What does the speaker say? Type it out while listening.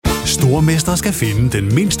Stormester skal finde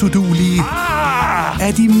den mindst uduelige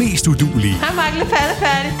af de mest uduelige. Hej, Mark. Lidt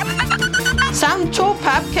færdig. Sammen 2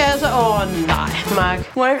 papkasser. Nej,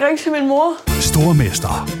 Mark. Må jeg ikke ringe til min mor?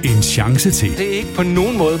 Stormester. En chance til. Det er ikke på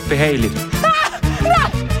nogen måde behageligt. Nej.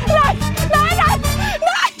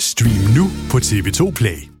 Stream nu på TV2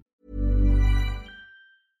 Play.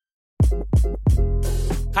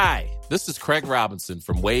 Hi, this is Craig Robinson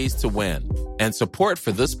from Ways to Win, and support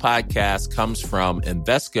for this podcast comes from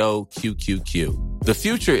Invesco QQQ. The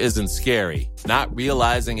future isn't scary. Not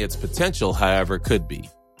realizing its potential, however, could be.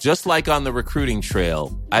 Just like on the recruiting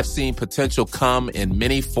trail, I've seen potential come in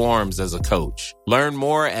many forms as a coach. Learn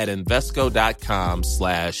more at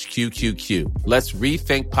Invesco.com/QQQ. Let's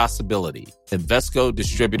rethink possibility. Invesco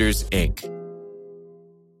Distributors, Inc.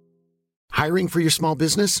 Hiring for your small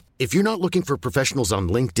business? If you're not looking for professionals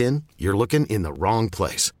on LinkedIn, you're looking in the wrong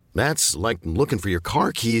place. That's like looking for your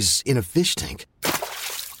car keys in a fish tank.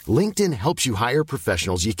 LinkedIn helps you hire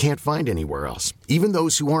professionals you can't find anywhere else, even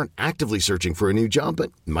those who aren't actively searching for a new job but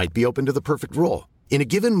might be open to the perfect role. In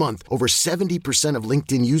a given month, over 70% of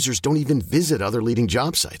LinkedIn users don't even visit other leading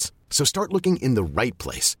job sites. So start looking in the right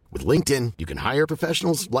place. With LinkedIn, you can hire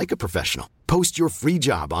professionals like a professional. Post your free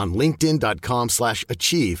job on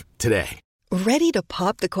linkedin.com/achieve today. Ready to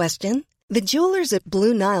pop the question? The jewelers at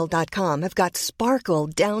BlueNile.com have got sparkle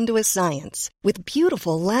down to a science with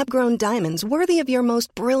beautiful lab-grown diamonds worthy of your most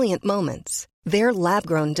brilliant moments. Their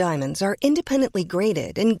lab-grown diamonds are independently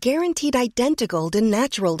graded and guaranteed identical to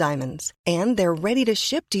natural diamonds, and they're ready to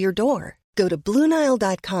ship to your door. Go to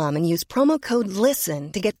BlueNile.com and use promo code LISTEN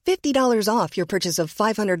to get $50 off your purchase of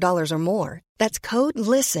 $500 or more. That's code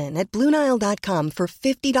LISTEN at BlueNile.com for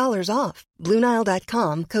 $50 off.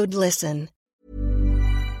 BlueNile.com, code LISTEN.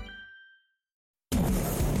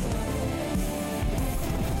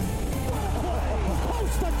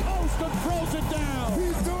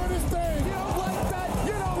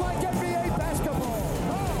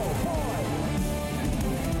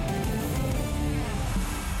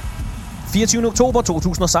 – 24. oktober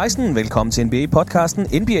 2016. Velkommen til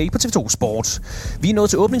NBA-podcasten NBA på TV2 Sport. Vi er nået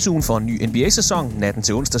til åbningsugen for en ny NBA-sæson. Natten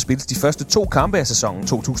til onsdag spilles de første 2 kampe af sæsonen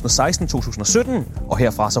 2016-2017. Og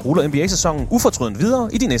herfra så ruller NBA-sæsonen ufortrødent videre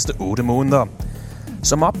i de næste 8 måneder.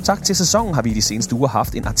 Som optakt til sæsonen har vi i de seneste uger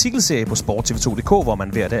haft en artikelserie på sporttv2.dk, hvor man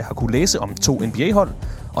hver dag har kunne læse om 2 NBA-hold,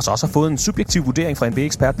 og så også har fået en subjektiv vurdering fra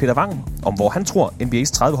NBA-ekspert Peter Wang om, hvor han tror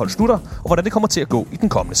NBA's 30-hold slutter, og hvordan det kommer til at gå i den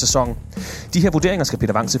kommende sæson. De her vurderinger skal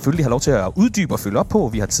Peter Wang selvfølgelig have lov til at uddybe og følge op på.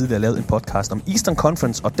 Vi har tidligere lavet en podcast om Eastern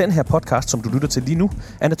Conference, og den her podcast, som du lytter til lige nu,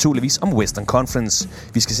 er naturligvis om Western Conference.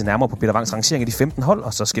 Vi skal se nærmere på Peter Wangs rangering af de 15 hold,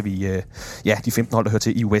 og så skal vi, de 15 hold, der hører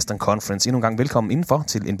til i Western Conference. Endnu en gang velkommen indenfor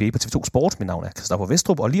til NBA på TV2 Sport. Mit navn er Christoffer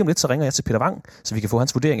Vestrup, og lige om lidt så ringer jeg til Peter Wang, så vi kan få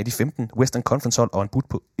hans vurdering af de 15 Western Conference hold og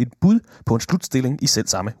et bud på en slutstilling i selv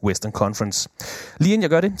samme Western Conference. Lige inden jeg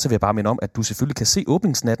gør det, så vil jeg bare minde om, at du selvfølgelig kan se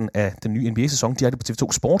åbningsnatten af den nye NBA-sæson direkte på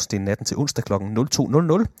TV2 Sport. Det er natten til onsdag kl.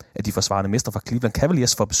 02:00, at de forsvarende mestre fra Cleveland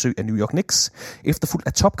Cavaliers får besøg af New York Knicks, efterfulgt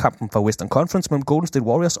af topkampen fra Western Conference mellem Golden State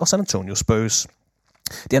Warriors og San Antonio Spurs.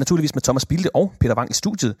 Det er naturligvis med Thomas Bilde og Peter Wang i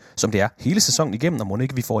studiet, som det er hele sæsonen igennem, og må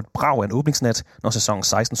ikke vi får et brag af en åbningsnat, når sæsonen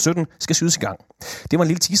 16-17 skal skydes i gang. Det var en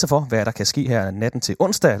lille teaser for, hvad der kan ske her natten til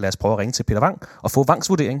onsdag. Lad os prøve at ringe til Peter Wang og få Wangs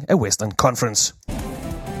vurdering af Western Conference.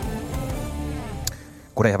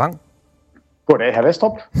 Goddag, hr. Wang. Goddag, hr.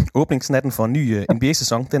 Vestrup. Åbningsnatten for en ny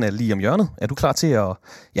NBA-sæson, den er lige om hjørnet. Er du klar til at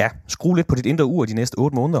skrue lidt på dit indre ur de næste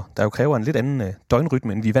 8 måneder, der jo kræver en lidt anden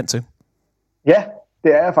døgnrytme, end vi er vant til? Ja,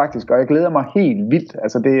 det er jeg faktisk, og jeg glæder mig helt vildt.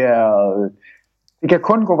 Altså, det kan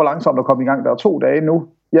kun gå for langsomt at komme i gang. Der er 2 dage nu.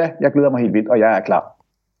 Ja, jeg glæder mig helt vildt, og jeg er klar.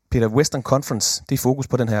 Peter, Western Conference, det er fokus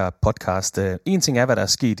på den her podcast. En ting er, hvad der er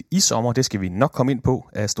sket i sommer, det skal vi nok komme ind på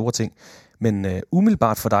af store ting. Men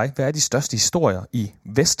umiddelbart for dig, hvad er de største historier i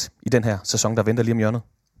Vest i den her sæson, der venter lige om hjørnet?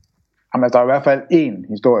 Jamen, der er i hvert fald en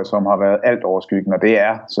historie, som har været alt overskyggende, og det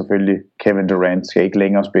er selvfølgelig Kevin Durant skal ikke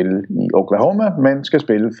længere spille i Oklahoma, men skal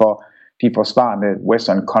spille for de forsvarende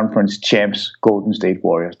Western Conference champs Golden State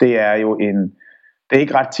Warriors. Det er jo det er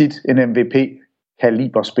ikke ret tit en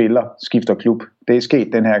MVP-kaliber spiller skifter klub. Det er sket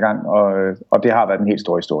den her gang, og det har været en helt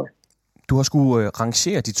stor historie. Du har skulle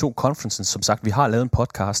rangere de 2 conferences. Som sagt, vi har lavet en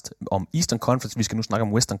podcast om Eastern Conference. Vi skal nu snakke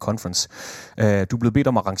om Western Conference. Du er blevet bedt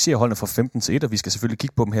om at rangere holdene fra 15 til 1, og vi skal selvfølgelig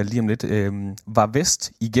kigge på dem her lige om lidt. Var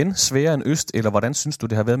Vest igen sværere end Øst, eller hvordan synes du,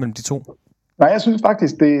 det har været mellem de 2? Nej, jeg synes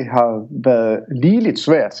faktisk, det har været ligeligt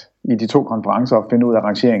svært i de 2 konferencer at finde ud af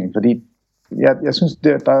rangeringen, fordi jeg synes,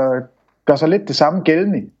 der gør sig lidt det samme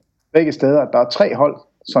gældende begge steder. Der er 3 hold,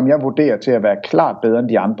 som jeg vurderer til at være klart bedre end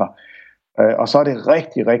de andre. Og så er det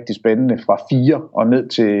rigtig, rigtig spændende fra 4 og ned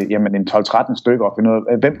til en 12-13 stykker at finde ud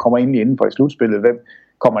af, hvem kommer egentlig indenfor i slutspillet, hvem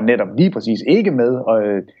kommer netop lige præcis ikke med. Og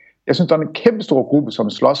jeg synes, der er en kæmpe stor gruppe, som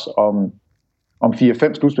slås om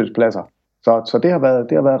 4-5 slutspilspladser. Så det har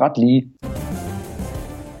været ret lige.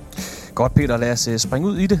 Godt, Peter, lad os springe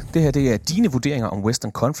ud i det. Det her, det er dine vurderinger om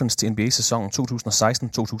Western Conference til NBA-sæsonen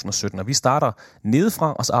 2016-2017. Og vi starter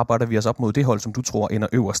nedefra, og så arbejder vi os op mod det hold, som du tror ender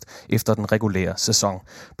øverst efter den regulære sæson.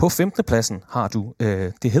 På 15. pladsen har du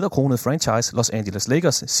det hæderkronede franchise Los Angeles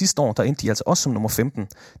Lakers. Sidste år, der endte de altså også som nummer 15.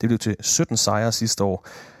 Det blev til 17 sejre sidste år.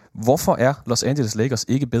 Hvorfor er Los Angeles Lakers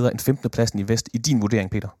ikke bedre end 15. pladsen i vest i din vurdering,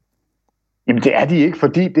 Peter? Jamen, det er de ikke,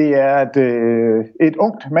 fordi det er et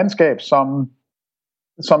ungt mandskab,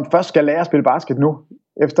 som først skal lære at spille basket nu.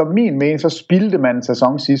 Efter min mening, så spildte man en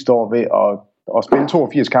sæson sidste år ved at spille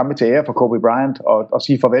 82 kampe til ære for Kobe Bryant og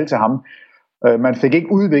sige farvel til ham. Man fik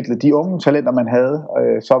ikke udviklet de unge talenter, man havde.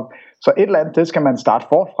 Så et eller andet, det skal man starte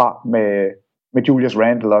forfra med Julius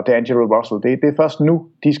Randle og D'Angelo Russell. Det er først nu,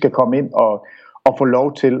 de skal komme ind og få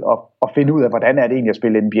lov til at finde ud af, hvordan er det egentlig at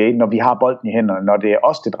spille NBA, når vi har bolden i hænderne, når det er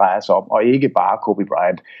os, det drejer sig om, og ikke bare Kobe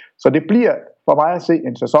Bryant. Så det bliver for mig at se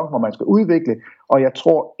en sæson, hvor man skal udvikle, og jeg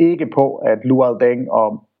tror ikke på, at Luol Deng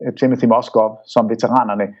og Timothy Moskov som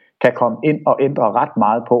veteranerne kan komme ind og ændre ret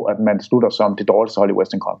meget på, at man slutter som det dårligste hold i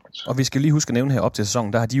Western Conference. Og vi skal lige huske at nævne her op til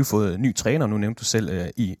sæsonen, der har de jo fået ny træner, nu nævnte du selv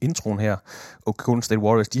i introen her, og Golden State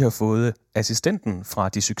Warriors, de har fået assistenten fra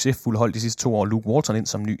de succesfulde hold de sidste 2 år, Luke Walton, ind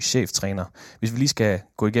som ny cheftræner. Hvis vi lige skal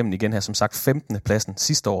gå igennem igen her, som sagt 15. pladsen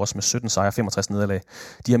sidste år også med 17 sejre, 65 nederlag.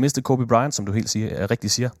 De har mistet Kobe Bryant, som du helt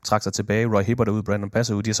rigtigt siger, trak sig tilbage, Roy Hibbert derude, Brandon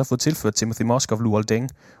Pass ud. De har så fået tilført Timothy Moskov, Luol Deng,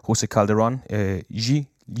 Jose Calderon,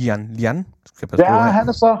 Lian. Ja,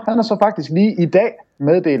 han er så faktisk lige i dag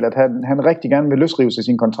meddelt, at han rigtig gerne vil løsrive sig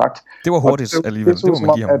sin kontrakt. Det var hurtigt alligevel. Det må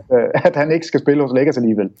man give ham. At han ikke skal spille hos Lakers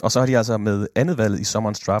alligevel. Og så har de altså med andet valget i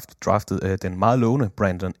sommerens draftet den meget lovende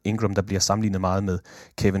Brandon Ingram, der bliver sammenlignet meget med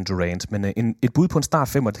Kevin Durant. Men et bud på en start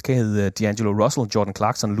 5, det kan hedde D'Angelo Russell, Jordan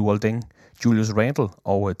Clarkson, Luol Deng, Julius Randle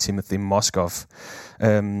og Timothy Moskov.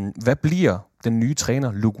 Hvad bliver den nye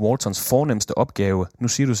træner Luke Waltons fornemste opgave? Nu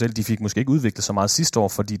siger du selv, de fik måske ikke udviklet så meget sidste år,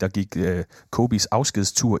 fordi der gik Kobes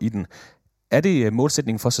afskedstur i den. Er det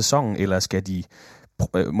målsætningen for sæsonen, eller skal de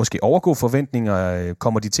måske overgå forventninger?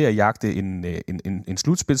 Kommer de til at jagte en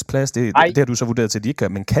slutspilsplads? Det har du så vurderet til, at de ikke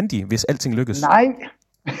kan. Men kan de, hvis alting lykkes? Nej,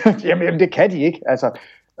 jamen det kan de ikke. Altså,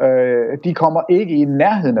 de kommer ikke i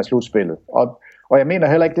nærheden af slutspillet. Og jeg mener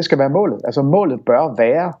heller ikke, det skal være målet. Altså målet bør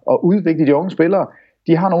være at udvikle de unge spillere.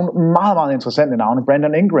 De har nogle meget, meget interessante navne.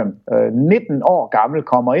 Brandon Ingram, 19 år gammel,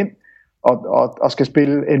 kommer ind og skal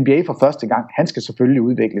spille NBA for første gang. Han skal selvfølgelig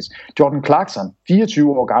udvikles. Jordan Clarkson,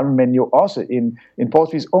 24 år gammel, men jo også en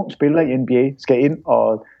forholdsvis ung spiller i NBA, skal ind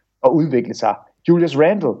og udvikle sig. Julius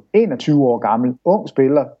Randle, 21 år gammel, ung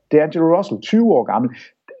spiller. D'Angelo Russell, 20 år gammel.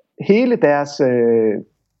 Hele deres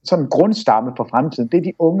sådan grundstamme for fremtiden, det er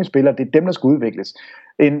de unge spillere, det er dem, der skal udvikles.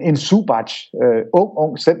 En Zubac,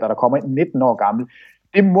 ung center, der kommer ind 19 år gammel,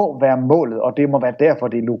 det må være målet, og det må være derfor,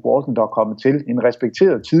 det er Luke Walton, der er kommet til. En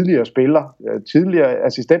respekteret tidligere spiller, tidligere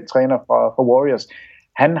assistenttræner for Warriors.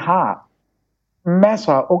 Han har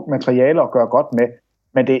masser af ungt materiale at gøre godt med,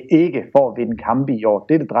 men det er ikke for at vinde kampe i år.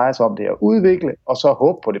 Det drejer sig om, det er at udvikle, og så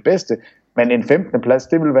håbe på det bedste. Men en 15. plads,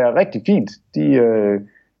 det vil være rigtig fint.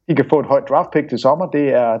 De kan få et højt draft pick til sommer.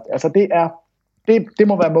 Det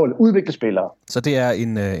må være målet. Udvikle spillere. Så det er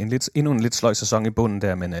endnu en lidt sløj sæson i bunden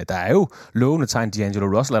der, men der er jo lovende tegn.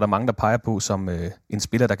 D'Angelo Russell er der mange, der peger på som en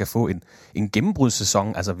spiller, der kan få en gennembrudssæson.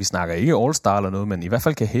 Altså, vi snakker ikke All-Star eller noget, men i hvert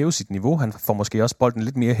fald kan hæve sit niveau. Han får måske også bolden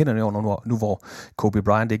lidt mere hænderne over nu, hvor Kobe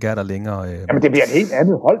Bryant ikke er der længere. Jamen, det bliver et helt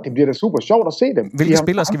andet hold. Det bliver da super sjovt at se dem. Hvilke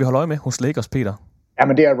spillere skal vi holde øje med hos Lakers, Peter?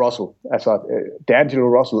 Jamen, det er Russell. Altså, D'Angelo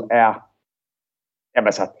Russell er... Jamen,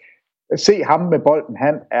 altså... Se ham med bolden,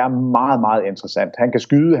 han er meget, meget interessant. Han kan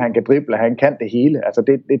skyde, han kan drible, han kan det hele. Altså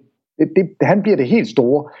han bliver det helt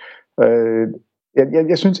store.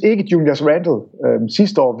 Jeg synes ikke, Julius Randle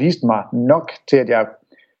sidste år viste mig nok til, at jeg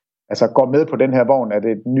går med på den her vogn, at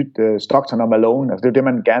det er et nyt Stockton og Malone. Altså, det er det,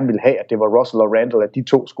 man gerne ville have, at det var Russell og Randle, at de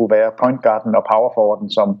to skulle være point guarden og power forwarden,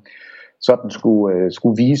 som sådan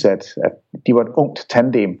skulle vise, at de var et ungt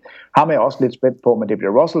tandem. Ham er jeg også lidt spændt på, men det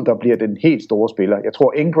bliver Russell, der bliver den helt store spiller. Jeg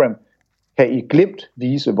tror, Ingram kan i glimt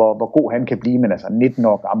vise, hvor god han kan blive, men altså 19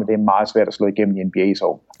 år gammel, det er meget svært at slå igennem i NBA så.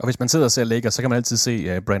 Og hvis man sidder og ser Lakers, så kan man altid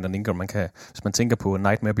se Brandon Ingram. Hvis man tænker på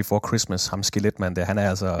Nightmare Before Christmas, ham skeletmand der, han er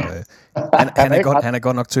altså han er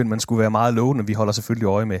godt nok tynd, men skulle være meget lovende. Vi holder selvfølgelig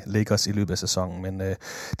øje med Lakers i løbet af sæsonen, men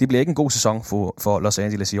det bliver ikke en god sæson for Los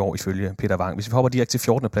Angeles i år, ifølge Peter Wang. Hvis vi hopper direkte til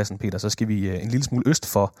 14. pladsen, Peter, så skal vi en lille smule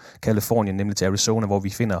øst for Kalifornien, nemlig til Arizona, hvor vi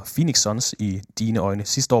finder Phoenix Suns i dine øjne.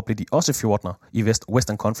 Sidste år blev de også 14'er i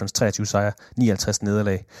Western Conference, 23 sejre, er 59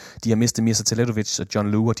 nederlag. De har mistet Mirza Teletovic og John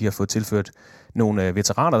Lue, og de har fået tilført nogle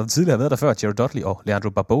veteraner, der tidligere har været der før, Jared Dudley og Leandro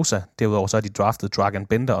Barbosa. Derudover så har de draftet Dragan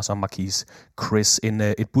Bender og så Marquise Chris.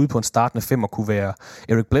 Et bud på en startende femmer kunne være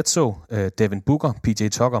Eric Bledsoe, Devin Booker, PJ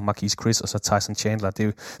Tucker, Marquise Chris og så Tyson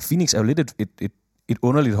Chandler. Phoenix er jo lidt et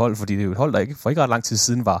underligt hold, fordi det er jo et hold, der ikke for ikke ret lang tid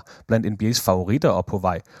siden var blandt NBA's favoritter og på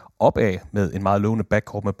vej opad med en meget lovende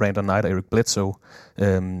backcourt med Brandon Knight og Eric Bledsoe.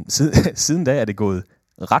 Siden da er det gået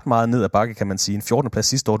ret meget ned ad bakke, kan man sige. En 14. plads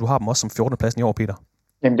sidste år. Du har dem også som 14. pladsen i år, Peter.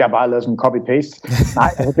 Jamen, jeg har bare lavet sådan en copy-paste. Nej,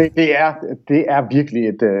 altså det er virkelig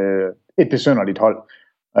et besynderligt hold.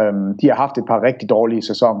 De har haft et par rigtig dårlige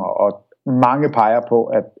sæsoner, og mange peger på,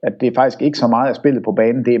 at det er faktisk ikke så meget af spillet på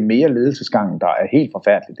banen, det er mere ledelsesgangen, der er helt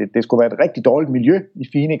forfærdeligt. Det skulle være et rigtig dårligt miljø i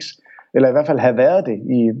Phoenix, eller i hvert fald have været det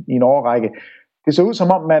i en årrække. Det så ud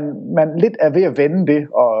som om, man lidt er ved at vende det,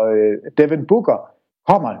 og Devin Booker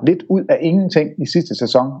kommer lidt ud af ingenting i sidste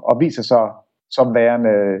sæson, og viser sig som værende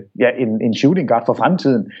en shooting guard for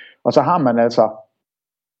fremtiden. Og så har man altså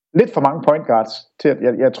lidt for mange point guards til,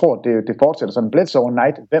 at jeg tror, det fortsætter sådan. Bledsoe og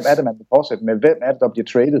Knight, hvem er det, man vil fortsætte med? Hvem er det, der bliver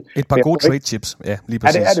traded? Et par gode trade chips, ja, lige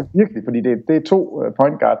præcis. Ja, det er det virkelig, fordi det er to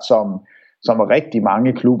point guards, som rigtig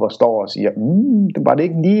mange klubber står og siger, var det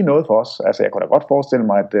ikke lige noget for os? Altså, jeg kunne da godt forestille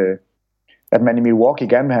mig, at man i Milwaukee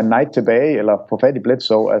gerne vil have Knight tilbage, eller få fat i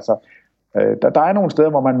Bledsoe. Altså, der er nogle steder,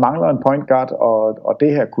 hvor man mangler en point guard, og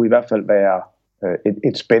det her kunne i hvert fald være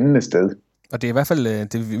et spændende sted. Og det er i hvert fald,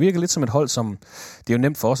 det virker lidt som et hold, som, det er jo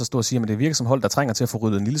nemt for os at stå og sige, men det virker som et hold, der trænger til at få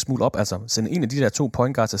ryddet en lille smule op. Altså, sende en af de der 2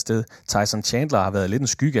 point guards afsted. Tyson Chandler har været lidt en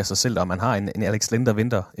skygge af sig selv, og man har en Alex Len, der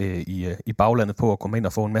venter i baglandet på at komme ind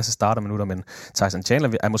og få en masse starterminutter, men Tyson Chandler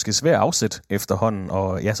er måske svær at afsætte efterhånden,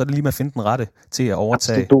 og ja, så er det lige med at finde den rette til at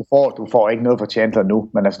overtage. Altså, du får ikke noget for Chandler nu,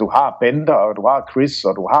 men altså, du har Bender, og du har Chris,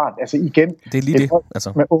 og du har, altså igen, det er lige det,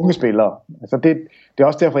 altså. Med unge spillere. Altså, det er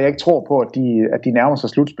også derfor, jeg ikke tror på, at de nærmer sig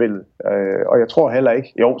slutspillet, og jeg tror heller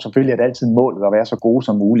ikke, jo, selvfølgelig er det altid målet at være så gode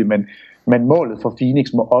som muligt, men målet for Phoenix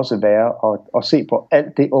må også være at se på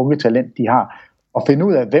alt det unge talent, de har, og finde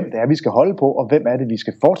ud af, hvem det er, vi skal holde på, og hvem er det, vi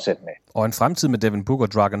skal fortsætte med. Og en fremtid med Devin Booker,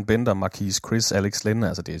 Dragan Bender, Marquise Chris, Alex Len,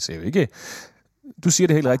 altså det ser jo ikke... Du siger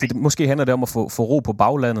det helt rigtigt. Måske handler det om at få ro på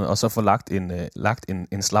baglandet, og så få lagt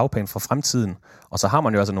en slagplan for fremtiden. Og så har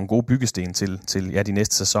man jo altså nogle gode byggesten til de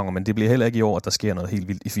næste sæsoner, men det bliver heller ikke i år, at der sker noget helt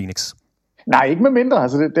vildt i Phoenix. Nej, ikke med mindre.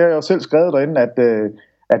 Altså det har jeg jo selv skrevet derinde,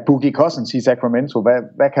 at Boogie Cousins i Sacramento,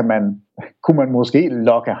 kunne man måske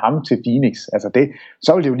lokke ham til Phoenix? Altså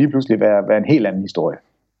så ville det jo lige pludselig være en helt anden historie.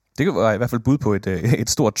 Det var i hvert fald bud på et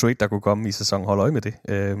stort trade, der kunne komme i sæsonen. Hold øje med det.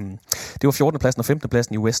 Det var 14. pladsen og 15.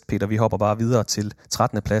 pladsen i West, Peter. Vi hopper bare videre til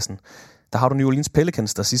 13. pladsen. Der har du New Orleans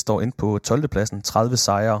Pelicans, der sidste år endte på 12. pladsen, 30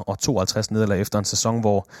 sejre og 52 nederlag efter en sæson,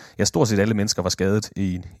 hvor stort set alle mennesker var skadet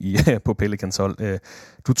på Pelicans hold.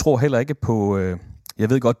 Du tror heller ikke på, jeg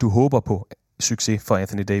ved godt, du håber på succes for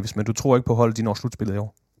Anthony Davis, men du tror ikke på holdet, de når slutspillet i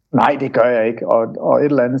år? Nej, det gør jeg ikke, og et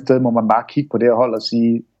eller andet sted må man bare kigge på det her hold og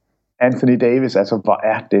sige, Anthony Davis, altså hvor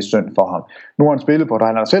er det synd for ham. Nu har han spillet på det,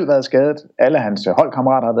 han har selv været skadet, alle hans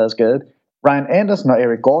holdkammerater har været skadet, Ryan Anderson og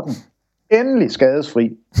Eric Gordon endelig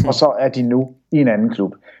skadesfri, og så er de nu i en anden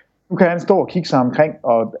klub. Nu kan han stå og kigge sig omkring,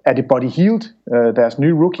 og er det Buddy Hield, deres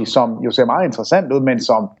nye rookie, som jo ser meget interessant ud, men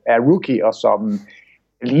som er rookie, og som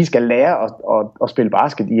lige skal lære at spille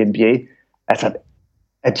basket i NBA. Altså,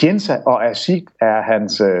 Atienza og Asik er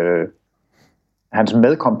hans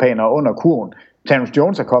medkompaner under kurven. Terrence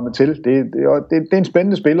Jones er kommet til. Det er en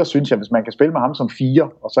spændende spiller, synes jeg, hvis man kan spille med ham som 4,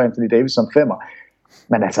 og så Anthony Davis som 5'er.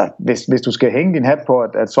 Men altså, hvis du skal hænge din hat på,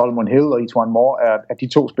 at Solomon Hill og Etuan Moore er de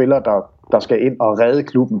 2 spillere, der skal ind og redde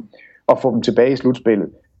klubben og få dem tilbage i slutspillet,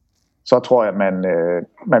 så tror jeg,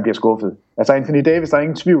 man bliver skuffet. Altså Anthony Davis, der er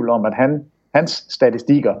ingen tvivl om, at hans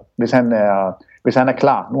statistikker, hvis han er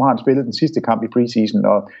klar, nu har han spillet den sidste kamp i preseason,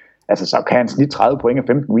 og altså, så kan han snit 30 point og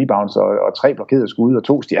 15 rebounds og 3 blokerede skud og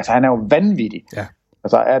 2 stil. Altså, han er jo vanvittig. Ja.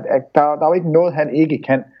 Altså, der er jo ikke noget, han ikke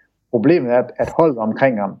kan. Problemet er, at holdet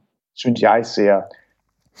omkring ham, synes jeg,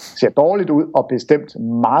 ser dårligt ud og bestemt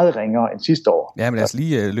meget ringere end sidste år. Ja, men lad os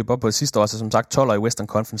lige løbe op på sidste år. Så som sagt, 12 i Western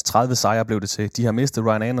Conference, 30 sejre blev det til. De har mistet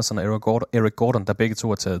Ryan Anderson og Eric Gordon, der begge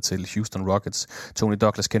to er taget til Houston Rockets. Tony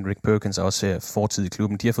Douglas, Kendrick Perkins er også fortid i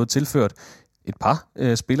klubben. De har fået tilført et par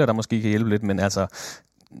spillere, der måske kan hjælpe lidt, men altså...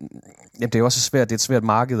 Jamen, det er jo også svært. Det er et svært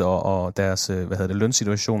marked, og deres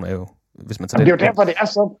lønsituation er jo, hvis man tager det er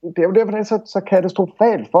jo derfor, det er så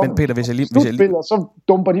katastrofalt for dem. Peter, hvis jeg lige så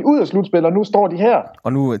dumper de ud af slutspil, og nu står de her.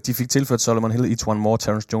 Og nu de fik tilført Solomon Hill, Etuan Moore,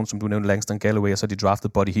 Terrence Jones, som du nævnte, Langston Galloway, og så de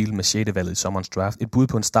draftet Buddy Hield med 6. valget i sommerens draft. Et bud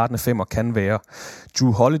på en startende 5'er kan være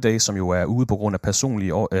Drew Holiday, som jo er ude på grund af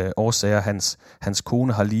personlige årsager. Hans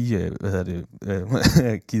kone har lige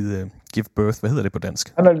give birth. Hvad hedder det på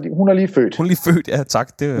dansk? Hun er lige født. Hun er lige født, ja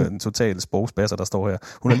tak. Det er en total sprogspasser, der står her.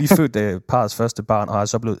 Hun er lige født parrets første barn, og er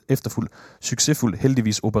så blevet succesfuldt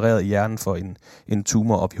heldigvis opereret i hjernen for en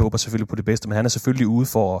tumor, og vi håber selvfølgelig på det bedste, men han er selvfølgelig ude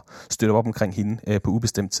for at støtte op omkring hende på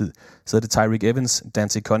ubestemt tid. Så er det Tyreek Evans,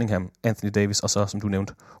 Dante Cunningham, Anthony Davis, og så, som du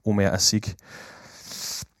nævnte, Omer Asik.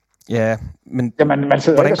 Ja, men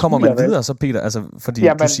hvordan kommer man videre så, Peter? Altså, fordi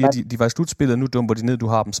du siger, de var i slutspillet, nu dumper de ned, du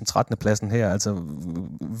har dem som 13. pladsen her. Altså,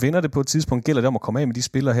 vinder det på et tidspunkt, gælder det om at komme af med de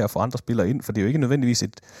spillere her og få andre spillere ind? For det er jo ikke nødvendigvis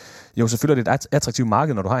jo selvfølgelig er det et attraktivt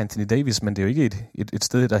marked, når du har Anthony Davis, men det er jo ikke et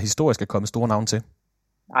sted, der historisk er kommet store navn til.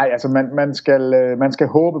 Nej, altså man skal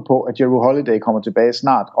håbe på, at Jrue Holiday kommer tilbage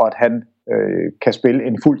snart, og at han kan spille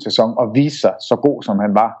en fuld sæson og vise sig så god, som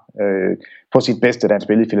han var på sit bedste, da han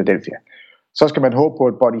spillede i Philadelphia. Så skal man håbe på,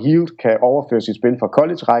 at Buddy Hield kan overføre sit spil fra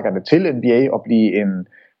college-rækkerne til NBA og blive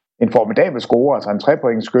en formidabel scorer, altså en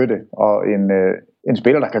 3-pointsskytte og en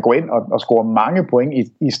spiller, der kan gå ind og score mange point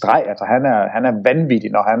i streg. Altså han er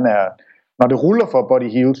vanvittig, når det ruller for Buddy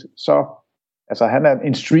Hield, så altså han er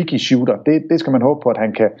en streaky shooter. Det skal man håbe på, at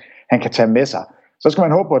han kan tage med sig. Så skal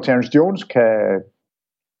man håbe på, at Terrence Jones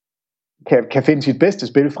kan finde sit bedste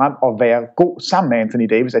spil frem og være god sammen med Anthony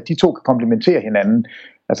Davis, at de to kan komplementere hinanden.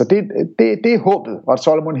 Altså det er håbet, og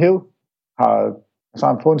Solomon Hill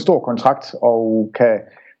har fået en stor kontrakt og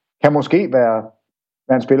kan måske være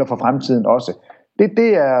en spiller for fremtiden også.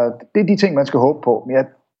 Det er de ting, man skal håbe på. Men det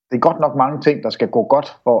er godt nok mange ting, der skal gå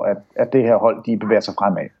godt for, at det her hold, de bevæger sig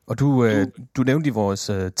fremad. Og du nævnte i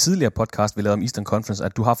vores tidligere podcast, vi lavede om Eastern Conference,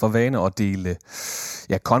 at du har for vane at dele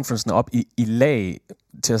conferencen op i lag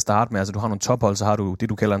til at starte med. Altså du har nogle tophold, så har du det,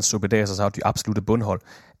 du kalder en suppedas, og så har du de absolutte bundhold.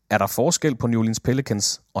 Er der forskel på New Orleans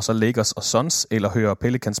Pelicans og så Lakers og Suns, eller hører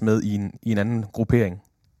Pelicans med i en anden gruppering?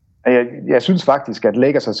 Jeg synes faktisk, at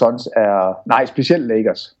Lakers og Suns specielt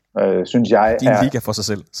Lakers, synes jeg de er en liga for sig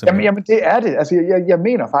selv. Jamen det er det. Altså jeg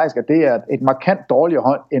mener faktisk, at det er et markant dårligere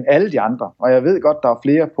hold end alle de andre. Og jeg ved godt, der er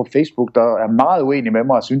flere på Facebook, der er meget uenige med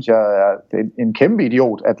mig, og synes jeg er en kæmpe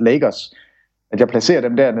idiot, at jeg placerer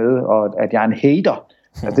dem dernede, og at jeg er en hater.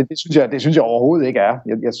 Altså det synes jeg overhovedet ikke er.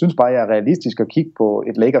 Jeg synes bare, jeg er realistisk at kigge på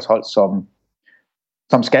et Lakers-hold,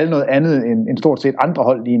 som skal noget andet end stort set andre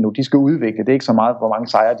hold lige nu. De skal udvikle. Det er ikke så meget, hvor mange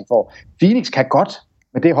sejre de får. Phoenix kan godt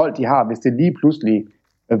med det hold, de har, hvis det lige pludselig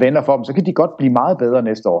vender for dem, så kan de godt blive meget bedre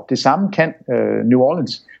næste år. Det samme kan New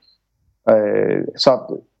Orleans.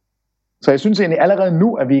 Så jeg synes egentlig allerede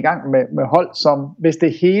nu, at vi er i gang med hold, som hvis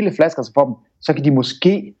det hele flasker sig for dem, så kan de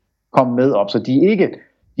måske komme med op. Så de er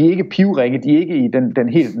ikke pivringe, de er ikke i den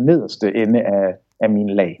helt nederste ende af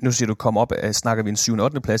mine lag. Nu siger du, kom op, snakker vi en 7. og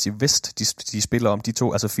 8. plads i vest, de spiller om de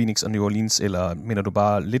to, altså Phoenix og New Orleans, eller mener du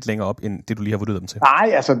bare lidt længere op, end det du lige har vurderet dem til?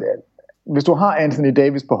 Nej, altså, hvis du har Anthony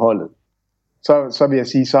Davis på holdet, så vil jeg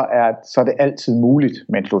sige, så er det altid muligt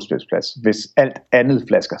med en slutspilsplads, hvis alt andet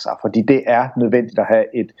flasker sig, fordi det er nødvendigt at have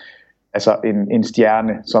en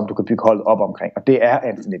stjerne, som du kan bygge holdet op omkring, og det er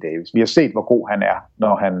Anthony Davis. Vi har set, hvor god han er,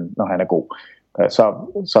 når han er god.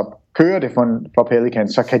 Så kører det for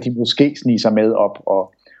Pelicans, så kan de måske snige sig med op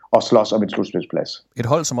og slås om et slutspilsplads. Et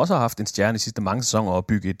hold, som også har haft en stjerne de sidste mange sæsoner og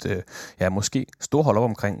bygget måske storhold op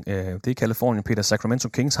omkring, det er Californien, Peter. Sacramento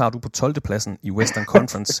Kings har du på 12. pladsen i Western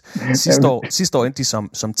Conference. Sidste år endte de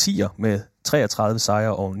som 10'er med 33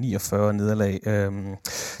 sejre og 49 nederlag.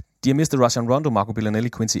 De har mistet Rajon Rondo, Marco Bellinelli,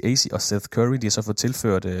 Quincy Acy og Seth Curry. De har så fået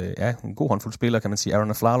tilført en god håndfuld spillere, kan man sige. Aaron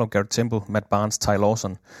Aflalo, Garrett Temple, Matt Barnes, Ty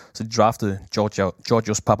Lawson. Så de draftede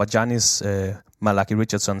Georgios Papagiannis, Malachi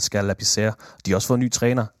Richardson, Skal Lapisser. De har også fået en ny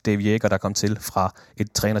træner, Dave Yeager, der kom til fra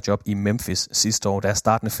et trænerjob i Memphis sidste år. Der er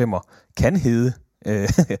startende 5'er kan hedde.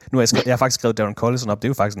 Nu har jeg faktisk skrevet Darren Collison op. Det er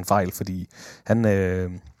jo faktisk en fejl, fordi han...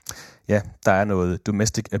 der er noget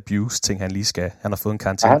domestic abuse ting, han har fået en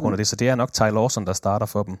karantæne på grund af det, så det er nok Ty Lawson, der starter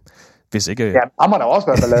for dem. Hvis ikke... Ja, han må da også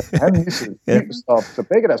være lavet. Han missede. Så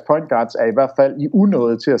begge deres point guards er i hvert fald i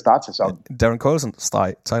unåde til at starte sæsonen. Darren Collison,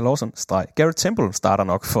 streg. Ty Lawson, streg. Garrett Temple starter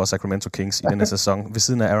nok for Sacramento Kings i denne sæson, ved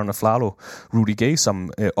siden af Aaron Aflalo. Rudy Gay, som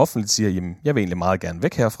offentligt siger, jamen, jeg vil egentlig meget gerne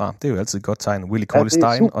væk herfra. Det er jo altid et godt tegn. Willie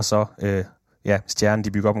Cauley-Stein, og så... stjernen,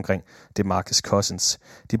 de bygger op omkring, det er Marcus Cousins.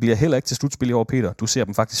 Det bliver heller ikke til slutspil i år, Peter. Du ser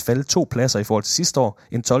dem faktisk falde 2 pladser i forhold til sidste år.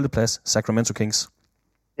 En 12. plads, Sacramento Kings.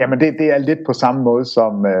 Jamen, det er lidt på samme måde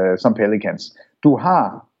som Pelicans. Du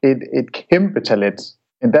har et kæmpe talent,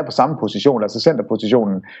 endda på samme position, altså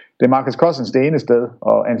centerpositionen. Det er Marcus Cousins det ene sted,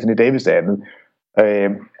 og Anthony Davis det andet.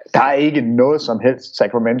 Der er ikke noget som helst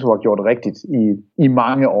Sacramento har gjort rigtigt i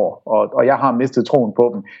mange år, og jeg har mistet troen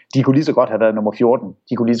på dem. De kunne lige så godt have været nummer 14,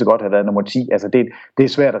 de kunne lige så godt have været nummer 10. Altså det er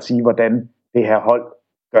svært at sige, hvordan det her hold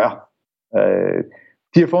gør.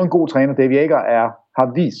 De har fået en god træner. Dave Yeager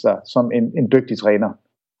har vist sig som en dygtig træner,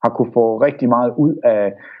 har kunne få rigtig meget ud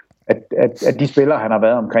af de spillere, han har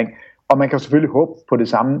været omkring. Og man kan selvfølgelig håbe på det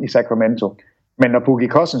samme i Sacramento. Men når Boogie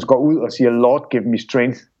Cousins går ud og siger, Lord give me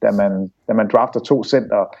strength, da man drafter 2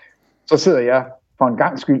 center, så sidder jeg for en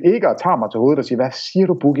gang skyld ikke og tager mig til hovedet og siger, hvad siger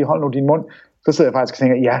du, Boogie, hold nu din mund. Så sidder jeg faktisk og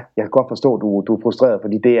tænker, ja, jeg kan godt forstå, at du er frustreret,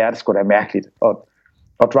 fordi det er det sgu da mærkeligt.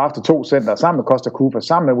 Og drafte 2 center sammen med Costa Cooper,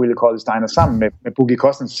 sammen med Willie Cauley-Stein og sammen med Boogie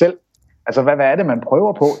Cousins selv. Altså, hvad er det, man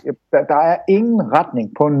prøver på? Der er ingen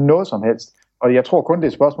retning på noget som helst. Og jeg tror kun, det er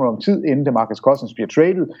et spørgsmål om tid, inden DeMarcus Cousins bliver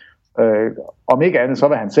traded. Om ikke andet, så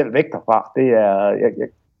vil han selv væk derfra.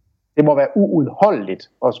 Det må være uudholdeligt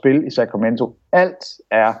at spille i Sacramento. Alt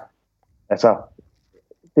er, altså,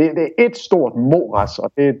 det er et stort moras,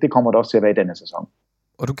 og det kommer det også til at være i denne sæson.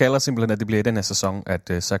 Og du kalder simpelthen, at det bliver i den her sæson,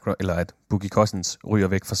 at Boogie Cousins ryger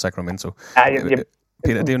væk fra Sacramento. Ja,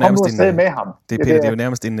 Peter, det er jo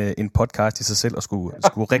nærmest en podcast i sig selv at skulle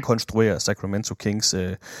rekonstruere Sacramento Kings.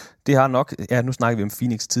 Det har nok, nu snakker vi om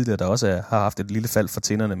Phoenix tidligere, der også har haft et lille fald for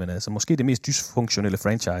tænderne, men altså måske det mest dysfunktionelle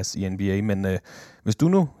franchise i NBA. Men hvis du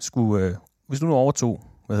nu overtog,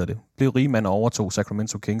 blev rigmand og overtog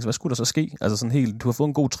Sacramento Kings, hvad skulle der så ske? Altså sådan helt, du har fået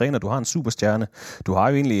en god træner, du har en superstjerne, du har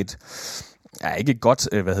jo egentlig ikke et godt,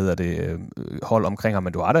 hold omkring ham,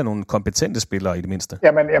 men du har da nogle kompetente spillere i det mindste.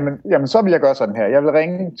 Jamen, så vil jeg gøre sådan her. Jeg vil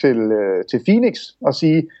ringe til Phoenix og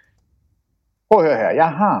sige, prøv at høre her, jeg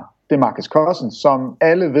har DeMarcus Cousins, som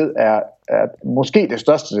alle ved er måske det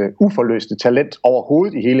største uforløste talent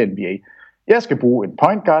overhovedet i hele NBA. Jeg skal bruge en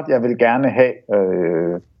point guard, jeg vil gerne have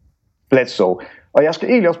Bledsoe, og jeg skal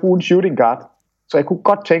egentlig også bruge en shooting guard. Så jeg kunne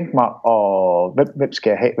godt tænke mig, hvem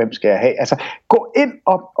skal jeg have? Altså, gå ind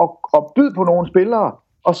og byd på nogle spillere,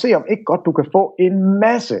 og se om ikke godt du kan få en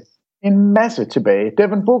masse tilbage.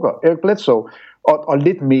 Devin Booker, Eric Bledsoe, og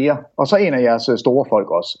lidt mere. Og så en af jeres store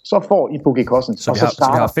folk også. Så får I Boogie Cousins. Så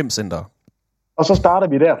vi har 5 center. Og så starter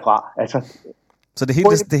vi derfra. Altså, så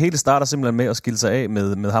det hele starter simpelthen med at skille sig af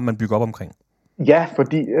med ham, man bygger op omkring? Ja,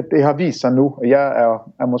 fordi det har vist sig nu. Jeg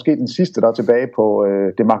er måske den sidste, der er tilbage på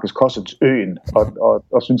DeMarcus Cousins øen,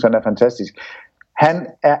 og synes, han er fantastisk. Han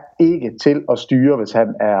er ikke til at styre,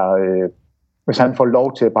 hvis han får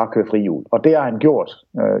lov til at bare køre frihjul. Og det har han gjort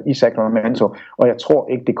i Sacramento, og jeg tror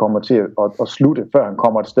ikke, det kommer til at slutte, før han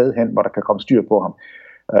kommer et sted hen, hvor der kan komme styr på ham.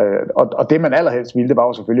 Og det, man allerhelst ville, det var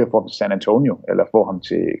jo selvfølgelig at få ham til San Antonio, eller få ham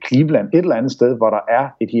til Cleveland, et eller andet sted, hvor der er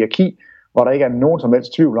et hierarki, hvor der ikke er nogen som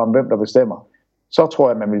helst tvivl om, hvem der bestemmer. Så tror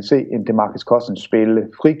jeg, at man vil se en DeMarcus Cousins spille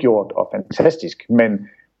frigjort og fantastisk, men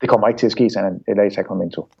det kommer ikke til at ske i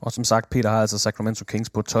Sacramento. Og som sagt, Peter har altså Sacramento Kings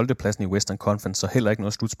på 12. pladsen i Western Conference, så heller ikke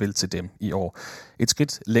noget slutspil til dem i år. Et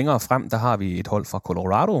skridt længere frem, der har vi et hold fra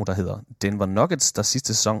Colorado, der hedder Denver Nuggets, der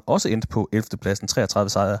sidste sæson også endte på 11. pladsen, 33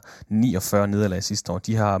 sejre, 49 nederlag sidste år.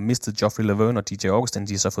 De har mistet Geoffrey Laverne og DJ Augustin,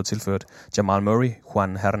 de har så fået tilført Jamal Murray,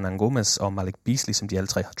 Juan Hernan Gomez og Malik Beasley, som de alle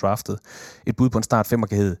tre har draftet. Et bud på en start 5'er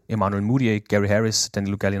kan hedde Emmanuel Mudiay, Gary Harris,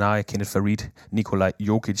 Danilo Gallinari, Kenneth Faried, Nikola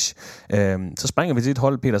Jokic. Så springer vi til et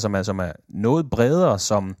hold, Peter, som er noget bredere,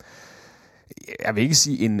 som jeg vil ikke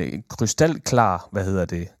sige en krystalklar,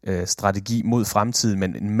 strategi mod fremtiden,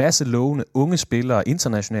 men en masse lovende unge spillere,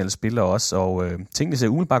 internationale spillere også, og tingene ser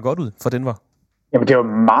umiddelbart godt ud for Denver. Jamen det er jo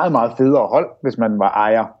meget, meget federe hold, hvis man var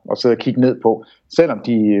ejer og sidde og kigge ned på, selvom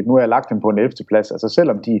nu har jeg lagt dem på en 11. plads, altså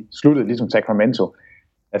selvom de sluttede ligesom Sacramento.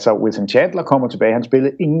 Altså Wilson Chandler kommer tilbage, han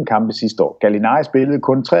spillede ingen kampe sidste år. Gallinari spillede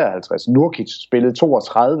kun 53, Nurkic spillede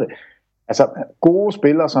 32. Altså gode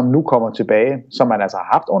spillere, som nu kommer tilbage, som man altså har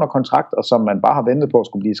haft under kontrakt, og som man bare har ventet på at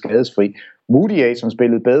skulle blive skadesfri. Mudiay, som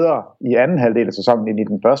spillede bedre i anden halvdel af sæsonen end i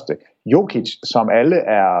den første. Jokic, som alle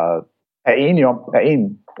er enige om, er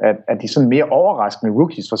en af de sådan mere overraskende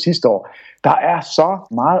rookies fra sidste år. Der er så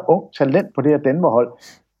meget ung talent på det her Denver-hold.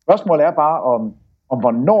 Spørgsmålet er bare om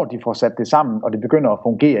hvornår de får sat det sammen, og det begynder at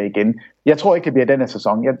fungere igen. Jeg tror ikke, det bliver denne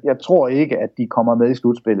sæson. Jeg tror ikke, at de kommer med i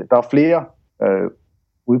slutspillet. Der er flere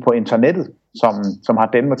ude på internettet, som har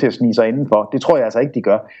Denver til at snige sig indenfor. Det tror jeg altså ikke, de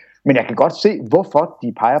gør. Men jeg kan godt se, hvorfor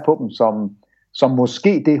de peger på dem som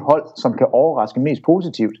måske det hold, som kan overraske mest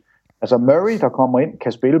positivt. Altså Murray, der kommer ind,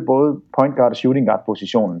 kan spille både point guard og shooting guard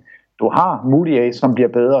positionen. Du har Mudiay, som bliver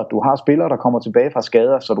bedre. Du har spillere, der kommer tilbage fra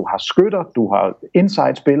skader, så du har skytter, du har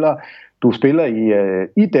inside spillere. Du spiller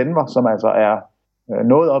i Denver, som altså er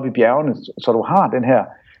noget op i bjergene, så du har den her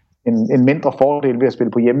en mindre fordel ved at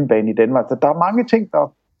spille på hjemmebane i Danmark. Så der er mange ting,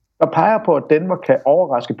 der peger på, at Denver kan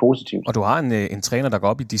overraske positivt. Og du har en træner, der går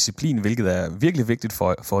op i disciplin, hvilket er virkelig vigtigt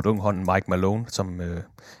for et ung hånd, Mike Malone, som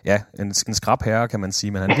en skrap herre, kan man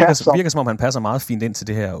sige, men han virker som om, han passer meget fint ind til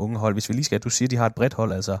det her unge hold. Hvis vi lige skal, du siger, de har et bredt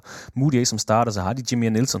hold, altså Moody som starter, så har de Jimmy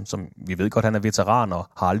Nelson, som vi ved godt, han er veteran og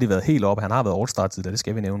har aldrig været helt oppe. Han har været All-Star tid, det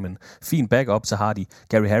skal vi nævne, men fin backup, så har de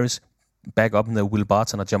Gary Harris, backup med Will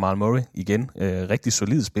Barton og Jamal Murray igen. Rigtig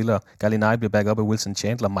solide spillere. Gallinari bliver backup af Wilson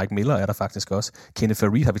Chandler. Mike Miller er der faktisk også. Kenneth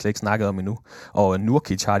Faried har vi slet ikke snakket om endnu. Og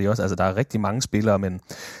Nurkic har de også. Altså, der er rigtig mange spillere, men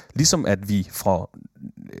ligesom at vi fra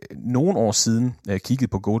nogle år siden kiggede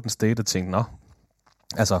på Golden State og tænkte,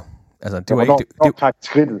 det var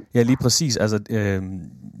ikke... Ja, lige præcis. Altså,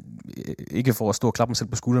 ikke for at stå og klappe mig selv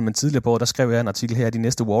på skulderen, men tidligere på året, der skrev jeg en artikel her af de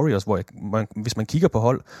næste Warriors, hvor hvis man kigger på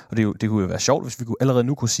hold, og det kunne jo være sjovt, hvis vi allerede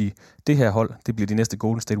nu kunne sige, det her hold, det bliver de næste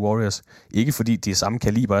Golden State Warriors. Ikke fordi de er samme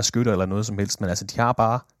kaliber af skytter eller noget som helst, men altså, de har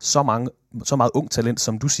bare så meget ung talent,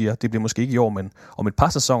 som du siger. Det bliver måske ikke i år, men om et par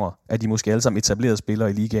sæsoner er de måske alle sammen etablerede spillere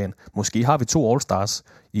i ligaen. Måske har vi 2 All-Stars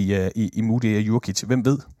i Moody og Jokic. Hvem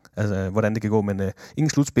ved, altså, hvordan det kan gå, men ingen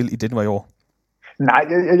slutspil i Denver i år. Nej,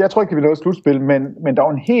 jeg tror ikke, vi vil lave et slutspil, men der er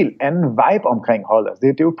en helt anden vibe omkring holdet. Altså,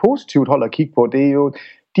 det er jo et positivt hold at kigge på. Det er jo,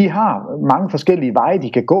 de har mange forskellige veje,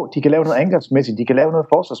 de kan gå. De kan lave noget angrebsmæssigt, de kan lave noget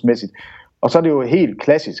forsvarsmæssigt. Og så er det jo helt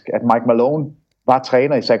klassisk, at Mike Malone var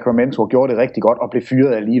træner i Sacramento og gjorde det rigtig godt og blev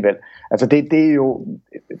fyret alligevel. Altså, det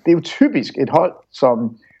er jo typisk et hold,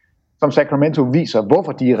 som Sacramento viser,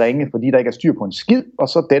 hvorfor de er ringe, fordi der ikke er styr på en skid. Og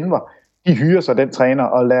så Denver, de hyrer sig den træner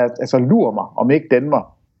og lurer mig, om ikke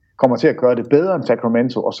Denver kommer til at gøre det bedre end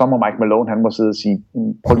Sacramento, og så må Mike Malone, han må sidde og sige,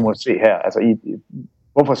 prøv nu at se her, altså,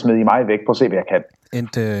 hvorfor smed I mig væk? Prøv at se, hvad jeg kan.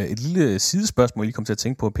 Et lille sidespørgsmål, jeg lige kom til at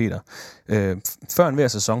tænke på, Peter. Før en hver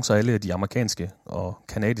sæson, så alle de amerikanske og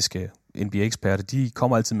kanadiske NBA-eksperter, de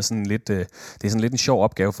kommer altid med sådan lidt, det er sådan lidt en sjov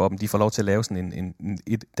opgave for dem. De får lov til at lave sådan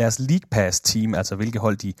deres League Pass-team, altså hvilke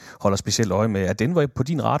hold de holder specielt øje med. Er Denver på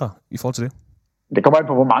din radar i forhold til det? Det kommer an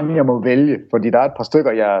på, hvor mange jeg må vælge, fordi der er et par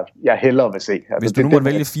stykker, jeg hellere vil se. Altså, hvis du nu måtte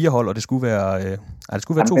vælge 4 hold, og det skulle være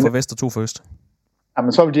 2 for vest og 2 for øst?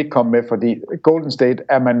 Jamen, så vil de ikke komme med, fordi Golden State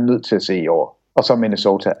er man nødt til at se i år, og så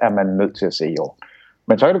Minnesota er man nødt til at se i år.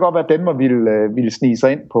 Men så kan det godt være, at Denver ville snige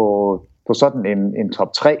sig ind på sådan en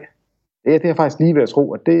top 3. Det er faktisk lige ved at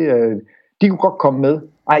tro, at de kunne godt komme med.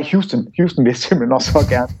 Ej, Houston vil simpelthen også så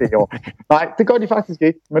gerne det i år. Nej, det gør de faktisk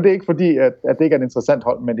ikke. Men det er ikke fordi, at det ikke er et interessant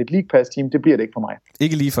hold. Men et League Pass-team, det bliver det ikke for mig.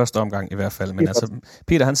 Ikke lige første omgang i hvert fald. Men altså,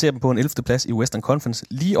 Peter, han ser dem på en 11. plads i Western Conference.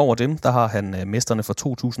 Lige over dem, der har han mesterne fra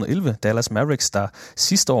 2011, Dallas Mavericks, der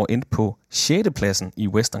sidste år endte på 6. pladsen i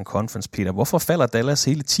Western Conference. Peter, hvorfor falder Dallas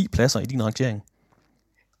hele 10 pladser i din rangering?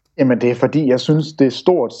 Jamen det er fordi, jeg synes, det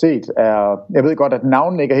stort set er... Jeg ved godt, at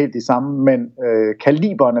navnene ikke er helt de samme, men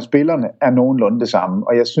kaliberen af spillerne er nogenlunde det samme.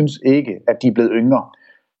 Og jeg synes ikke, at de er blevet yngre.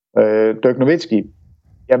 Dirk Nowitzki,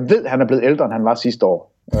 jeg ved, han er blevet ældre, end han var sidste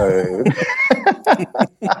år.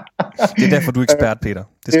 Det er derfor, du er ekspert, Peter.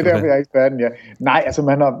 Det er derfor, jeg er eksperten, ja. Nej, altså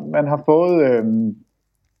man har fået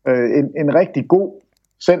en rigtig god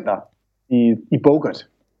center i Bogut.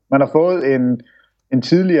 Man har fået en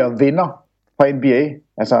tidligere vinder fra NBA,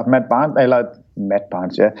 altså Matt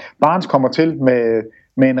Barnes, ja. Barnes kommer til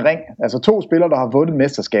med en ring. Altså 2 spillere, der har vundet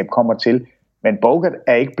mesterskab, kommer til. Men Bogut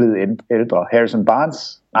er ikke blevet ældre. Harrison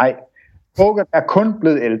Barnes, nej. Bogut er kun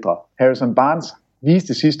blevet ældre. Harrison Barnes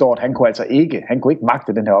viste sidste år, at han kunne ikke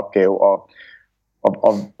magte den her opgave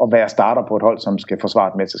og være starter på et hold, som skal forsvare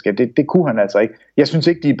et mesterskab. Det kunne han altså ikke. Jeg synes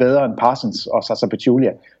ikke, de er bedre end Parsons og Sasa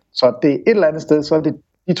Pachulia. Så det er et eller andet sted, så er det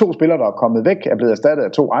de 2 spillere, der er kommet væk, er blevet erstattet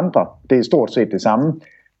af 2 andre. Det er stort set det samme.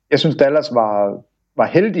 Jeg synes, Dallas var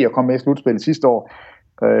heldig at komme med i slutspillet sidste år.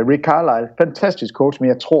 Rick Carlisle, fantastisk coach, men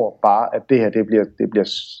jeg tror bare, at det her det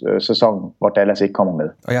bliver sæsonen, hvor Dallas ikke kommer med.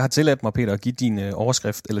 Og jeg har tilladt mig, Peter, at give din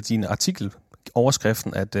overskrift, eller din artikel,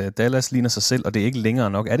 overskriften, at Dallas ligner sig selv, og det er ikke længere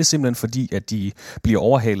nok. Er det simpelthen fordi, at de bliver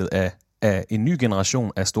overhalet af en ny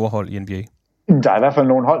generation af storhold i NBA? Der er i hvert fald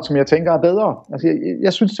nogle hold, som jeg tænker er bedre. Altså,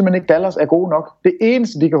 jeg synes simpelthen ikke, Dallas er gode nok. Det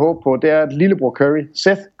eneste, de kan håbe på, det er, at lillebror Curry,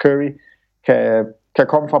 Seth Curry, kan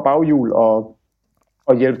komme fra baghjul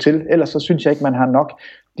og hjælpe til. Ellers så synes jeg ikke, man har nok.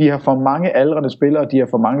 De har for mange aldrende spillere, de har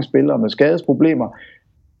for mange spillere med skadesproblemer.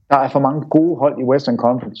 Der er for mange gode hold i Western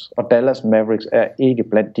Conference, og Dallas Mavericks er ikke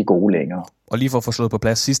blandt de gode længere. Og lige for at få slået på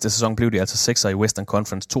plads, sidste sæson blev de altså 6'er i Western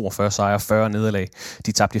Conference, 42 sejre, 40 nederlag.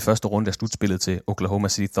 De tabte i første runde af slutspillet til Oklahoma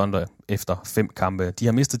City Thunder efter 5 kampe. De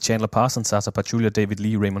har mistet Chandler Parsons, Sasa Pachulia, David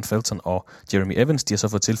Lee, Raymond Felton og Jeremy Evans. De har så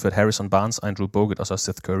fået tilført Harrison Barnes, Andrew Bogut og så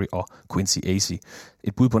Seth Curry og Quincy Acey.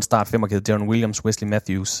 Et bud på en start 5'er givet Deron Williams, Wesley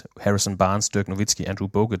Matthews, Harrison Barnes, Dirk Nowitzki, Andrew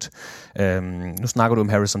Bogut. Nu snakker du om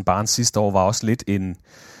Harrison Barnes. Sidste år var også lidt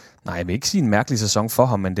Nej, jeg vil ikke sige en mærkelig sæson for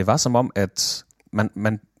ham, men det var som om, at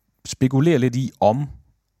man spekulerer lidt i, om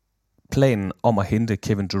planen om at hente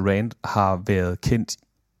Kevin Durant har været kendt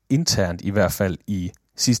internt, i hvert fald i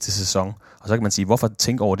sidste sæson. Og så kan man sige, hvorfor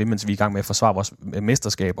tænke over det, mens vi er i gang med at forsvare vores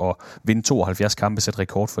mesterskab og vinde 72 kampe, sætte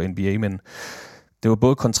rekord for NBA, men det var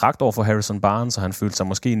både kontrakt over for Harrison Barnes, og han følte sig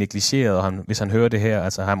måske negligeret, og hvis han hører det her,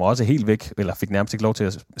 altså han var også helt væk, eller fik nærmest ikke lov til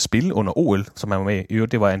at spille under OL, som han var med i.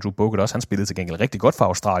 Det var Andrew Bogut også, han spillede til gengæld rigtig godt for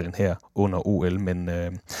Australien her under OL, men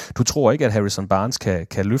du tror ikke, at Harrison Barnes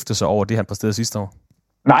kan løfte sig over det, han præsterede sidste år?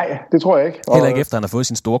 Nej, det tror jeg ikke. Heller ikke efter, han har fået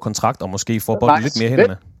sin store kontrakt, og måske får bolden lidt mere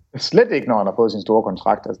hænderne. Slet ikke, når han har fået sin store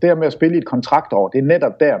kontrakt. Altså det her med at spille i et kontraktår, det er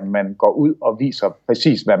netop der, man går ud og viser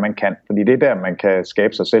præcis, hvad man kan. Fordi det er der, man kan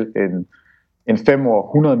skabe sig selv en 5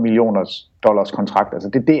 år, $100 millioner kontrakt. Altså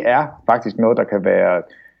det er faktisk noget, der kan være,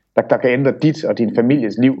 der kan ændre dit og din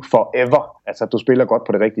families liv forever. Altså du spiller godt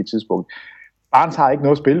på det rigtige tidspunkt. Barnes har ikke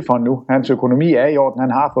noget at spille for nu. Hans økonomi er i orden.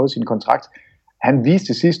 Han har fået sin kontrakt. Han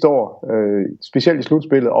viste sidste år, specielt i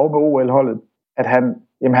slutspillet og med OL-holdet, at han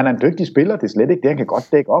er en dygtig spiller. Det er slet ikke det, han kan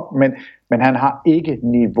godt dække op, men han har ikke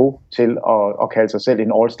niveau til at kalde sig selv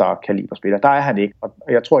en all-star-kaliberspiller. Der er han ikke, og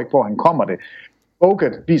jeg tror ikke på, at han kommer det.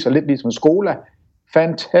 Bogut viser lidt ligesom Skola.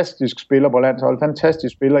 Fantastisk spiller på landshold,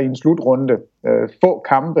 fantastisk spiller i en slutrunde. Få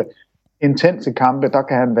kampe, intense kampe, der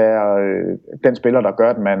kan han være den spiller, der gør,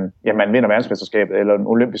 at man vinder verdensmesterskabet eller en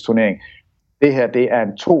olympisk turnering. Det her, det er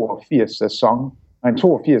en 82 sæson, en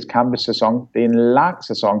 82 kampe sæson. Det er en lang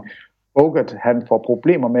sæson. Bogut, han får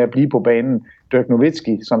problemer med at blive på banen. Dirk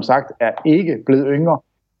Nowitzki, som sagt, er ikke blevet yngre.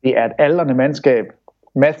 Det er et aldrende mandskab.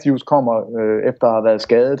 Matthews kommer efter at have været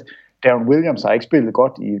skadet. Darren Williams har ikke spillet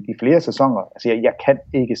godt i flere sæsoner. Altså, jeg kan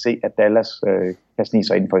ikke se, at Dallas kan snige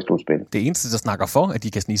sig ind for i slutspillet. Det eneste, der snakker for, at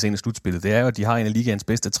de kan snige sig ind i slutspillet, det er jo, at de har en af ligaens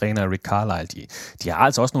bedste trænere, Rick Carlisle. De har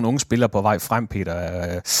altså også nogle unge spillere på vej frem, Peter.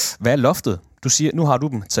 Hvad er loftet? Du siger, nu har du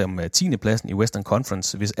dem som 10. pladsen i Western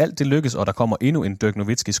Conference. Hvis alt det lykkes, og der kommer endnu en Dirk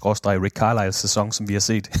Nowitzki-Rick Carlisle sæson, som vi har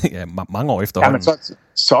set mange år efterhånden. Ja, men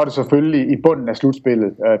så er det selvfølgelig i bunden af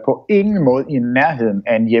slutspillet. På ingen måde i nærheden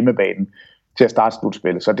af en hjemmebane til at starte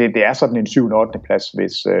slutspillet. Så det er sådan en 7. og 8. plads,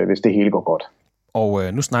 hvis det hele går godt.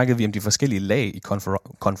 Og nu snakkede vi om de forskellige lag i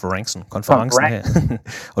konferencen her.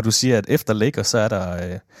 Og du siger, at efter Lakers, så er der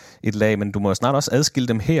et lag, men du må jo snart også adskille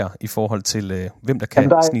dem her i forhold til, hvem der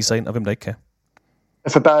kan snige sig ind, og hvem der ikke kan.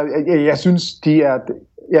 Altså, jeg synes,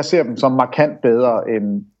 jeg ser dem som markant bedre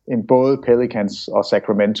end både Pelicans og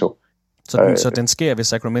Sacramento. Så den sker ved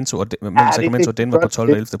Sacramento og Sacramento og Denver på 12.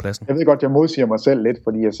 og 11. pladsen. Jeg ved godt, jeg modsiger mig selv lidt,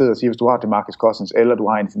 fordi jeg sidder og siger, hvis du har DeMarcus Cousins eller du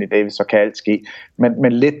har Anthony Davis, så kan alt ske.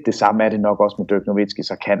 Men lidt det samme er det nok også med Dirk Nowitzki,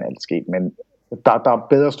 så kan alt ske. Men der er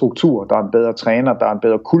bedre struktur, der er en bedre træner, der er en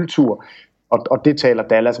bedre kultur, og det taler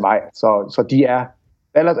Dallas vej. Så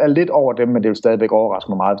Dallas er lidt over dem, men det vil stadigvæk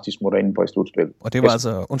overraske mig meget, hvis de smutter inden på i slutspillet. Og det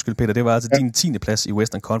var undskyld Peter, det var altså din 10. plads i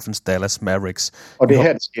Western Conference, Dallas Mavericks. Og det er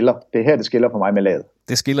her, det skiller. Det er her, det skiller for mig med laget.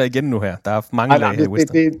 Det skiller igen nu her. Der er mange lag her i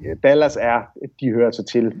Western. Dallas de hører sig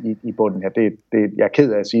til i bunden her. Jeg er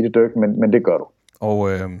ked af at sige det, Dirk, men det gør du. Og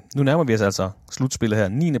nu nærmer vi os altså slutspillet her.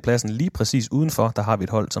 9. pladsen lige præcis udenfor. Der har vi et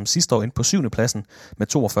hold, som sidste år endte på 7. pladsen med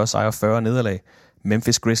 42 sejre og 40 nederlag.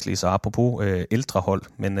 Memphis Grizzlies, og apropos ældre hold.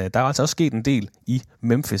 Men der er altså også sket en del i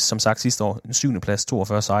Memphis. Som sagt sidste år, en 7. plads,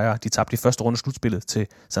 42 sejre. De tabte i første runde slutspillet til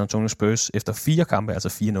San Antonio Spurs efter 4 kampe, altså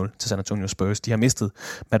 4-0 til San Antonio Spurs. De har mistet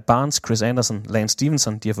Matt Barnes, Chris Anderson, Lance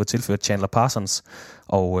Stevenson. De har fået tilført Chandler Parsons.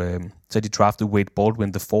 Og så har de draftet Wade Baldwin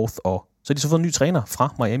IV. Og så har de så fået en ny træner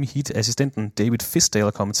fra Miami Heat. Assistenten David Fizdale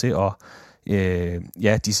er kommet til at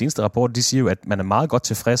de seneste rapporter, de siger jo, at man er meget godt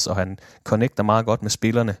tilfreds, og han connecter meget godt med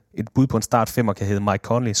spillerne. Et bud på en startfemmer kan hedde Mike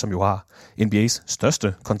Conley, som jo har NBA's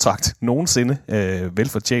største kontrakt nogensinde.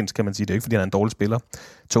 Velfortjent, kan man sige. Det er ikke, fordi han er en dårlig spiller.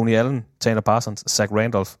 Tony Allen, Chandler Parsons, Zach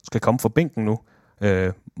Randolph skal komme fra bænken nu.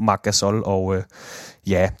 Marc Gasol og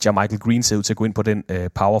Jermichael Green ser ud til at gå ind på den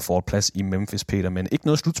power forward-plads i Memphis, Peter, men ikke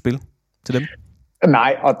noget slutspil til dem.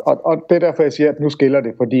 Nej, og det er derfor, jeg siger, at nu skiller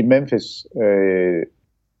det, fordi Memphis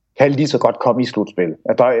kan lige så godt komme i slutspil.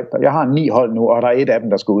 Jeg har 9 hold nu, og der er et af dem,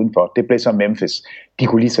 der skal udenfor. Det blev så Memphis. De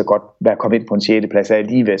kunne lige så godt være kommet ind på en 6. plads, jeg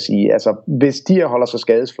lige vil sige. Altså, hvis de holder sig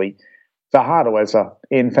skadesfri, så har du altså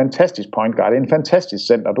en fantastisk point guard, en fantastisk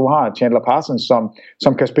center. Du har Chandler Parsons,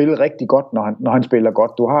 som kan spille rigtig godt, når han spiller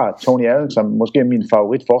godt. Du har Tony Allen, som måske er min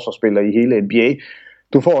favorit forsvarsspiller i hele NBA.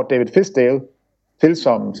 Du får David Fizdale til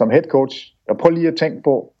som head coach. Og prøv lige at tænke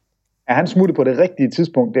på, er han smuttet på det rigtige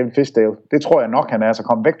tidspunkt, David Fizdale? Det tror jeg nok, han er. Så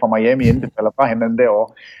kom væk fra Miami, inden det falder fra hinanden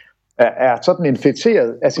derovre. Er sådan en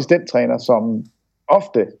fætteret assistenttræner, som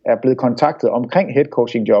ofte er blevet kontaktet omkring head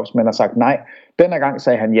coaching jobs, men har sagt nej. Denne gang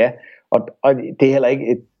sagde han ja. Og det er heller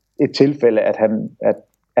ikke et tilfælde, at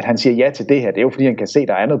at han siger ja til det her. Det er jo fordi, han kan se, at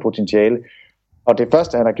der er noget potentiale. Og det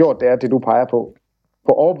første, han har gjort, det er det, du peger på.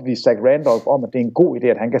 På overbevist Zach Randolph om, at det er en god idé,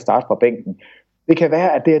 at han kan starte fra bænken. Det kan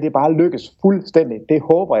være, at det bare lykkes fuldstændig. Det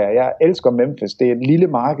håber jeg. Jeg elsker Memphis. Det er et lille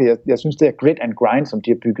marked. Jeg synes, det er grit and grind, som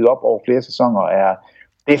de har bygget op over flere sæsoner.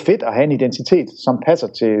 Det er fedt at have en identitet, som passer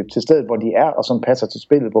til stedet, hvor de er, og som passer til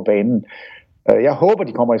spillet på banen. Jeg håber,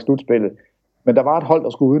 de kommer i slutspillet. Men der var et hold, der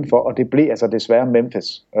skulle udenfor, og det blev altså desværre Memphis.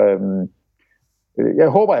 Jeg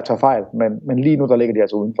håber, jeg tager fejl, men lige nu, der ligger de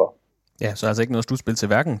altså udenfor. Ja, så altså ikke noget slutspil til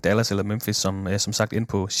hverken Dallas eller Memphis, som er som sagt inde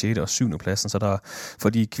på 6. og 7. pladsen. Så der, for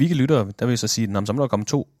de kvikke lyttere, der vil jeg så sige, at så må der komme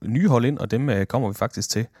 2 nye hold ind, og dem kommer vi faktisk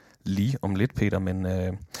til lige om lidt, Peter. Men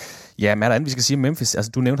ja, hvad er der andet, vi skal sige om Memphis?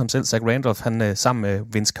 Altså, du nævnte ham selv, Zach Randolph, han sammen med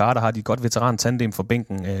Vince Carter har de et godt veteran-tandem for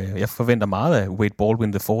bænken. Jeg forventer meget af Wade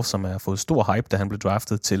Baldwin IV, som har fået stor hype, da han blev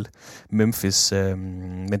draftet til Memphis.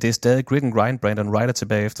 Men det er stadig grit and grind. Brandon Wright er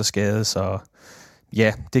tilbage efter skade, så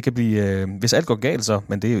ja, det kan blive, hvis alt går galt så,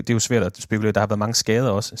 men det er jo svært at spekulere. Der har været mange skader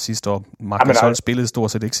også sidste år. Marc Gasol spillede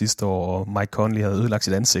stort set ikke sidste år, og Mike Conley havde ødelagt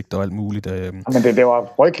sit ansigt og alt muligt. Men det var en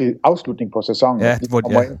frygtelig afslutning på sæsonen. Ja,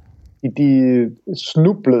 de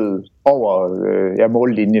snublede over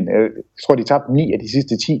mållinjen. Jeg tror, de tabte 9 af de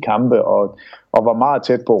sidste 10 kampe, og var meget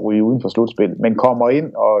tæt på at ryge uden for slutspil. Men kommer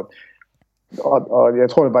ind, og jeg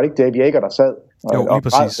tror, det var ikke Dave Jager, der sad og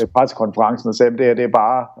pressekonferencen og sagde, det er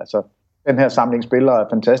bare... Altså, den her samling spillere er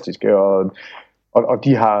fantastiske, og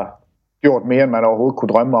de har gjort mere, end man overhovedet kunne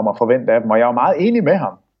drømme om at forvente af dem. Og jeg var meget enig med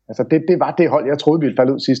ham. Altså, det var det hold, jeg troede ville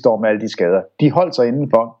falde ud sidste år med alle de skader. De holdt sig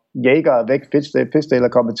indenfor. Jager er væk, Fitzgerald er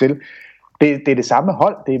kommet til. Det er det samme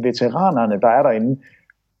hold. Det er veteranerne, der er derinde.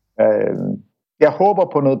 Jeg håber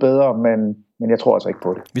på noget bedre, men jeg tror altså ikke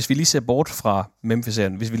på det. Hvis vi lige ser bort fra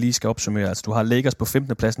Memphis-serien, hvis vi lige skal opsummere, altså du har Lakers på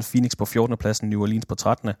 15. pladsen, Phoenix på 14. pladsen, New Orleans på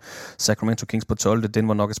 13. Sacramento Kings på 12.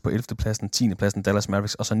 Denver Nuggets på 11. pladsen, 10. pladsen, Dallas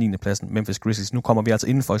Mavericks og så 9. pladsen, Memphis Grizzlies. Nu kommer vi altså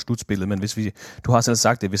indenfor i slutspillet, men du har selv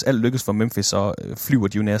sagt det, hvis alt lykkes for Memphis, så flyver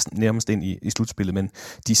de jo nærmest ind i slutspillet, men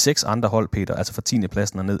de 6 andre hold, Peter, altså fra 10.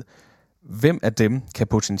 pladsen og ned, hvem af dem kan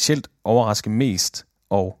potentielt overraske mest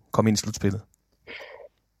og komme ind i slutspillet?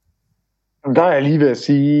 Der er jeg lige ved at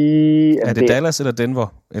sige... Er det Dallas eller Denver,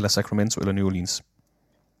 eller Sacramento eller New Orleans?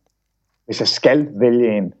 Hvis jeg skal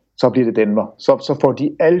vælge en, så bliver det Denver. Så får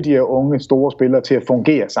de alle de her unge, store spillere til at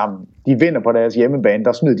fungere sammen. De vinder på deres hjemmebane,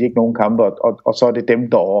 der smider de ikke nogen kampe, og så er det dem,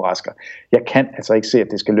 der overrasker. Jeg kan altså ikke se, at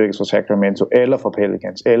det skal lykkes for Sacramento, eller for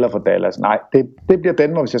Pelicans, eller for Dallas. Nej, det bliver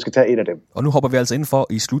Denver, hvis jeg skal tage et af dem. Og nu hopper vi altså indenfor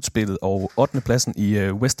i slutspillet, og 8. pladsen i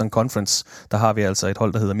Western Conference, der har vi altså et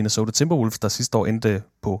hold, der hedder Minnesota Timberwolves, der sidste år endte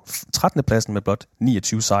på 13. pladsen med blot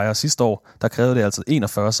 29 sejre. Sidste år, der krævede det altså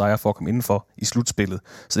 41 sejre for at komme indenfor i slutspillet.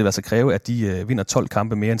 Så det vil altså kræve, at de vinder 12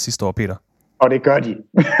 kampe mere end sidste år, Peter. Og det gør de.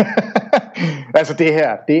 Altså det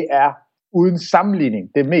her, det er uden sammenligning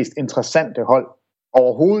det mest interessante hold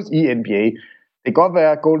overhovedet i NBA. Det kan godt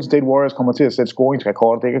være, at Golden State Warriors kommer til at sætte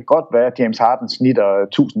scoringsrekorder. Det kan godt være, at James Harden snitter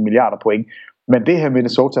 1000 milliarder point. Men det her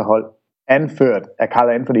Minnesota-hold, anført af Karl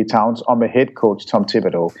Anthony Towns og med head coach Tom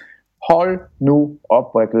Thibodeau, hold nu op,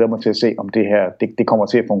 hvor jeg glæder mig til at se, om det her det kommer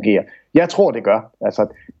til at fungere. Jeg tror, det gør. Altså,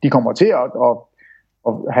 de kommer til at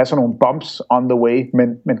have sådan nogle bumps on the way,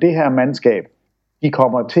 men det her mandskab, de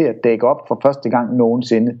kommer til at dække op for første gang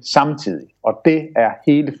nogensinde samtidig. Og det er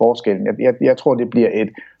hele forskellen. Jeg tror, det bliver et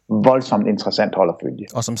voldsomt interessant hold at følge.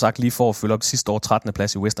 Og som sagt, lige for at følge op sidste år 13.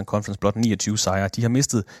 plads i Western Conference, blot 29 sejre. De har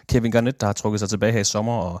mistet Kevin Garnett, der har trukket sig tilbage her i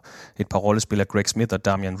sommer, og et par rollespillere, Greg Smith og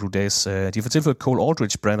Damian Rudess. De får tilføjet Cole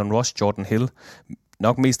Aldridge, Brandon Ross, Jordan Hill.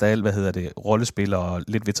 Nok mest af alt, rollespillere og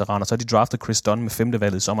lidt veteraner. Så har de draftet Chris Dunn med 5.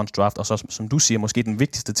 valget i sommerens draft, og så, som du siger, måske den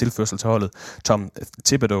vigtigste tilførsel til holdet, Tom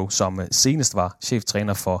Thibodeau, som senest var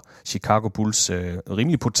cheftræner for Chicago Bulls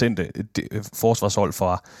rimelig potente forsvarshold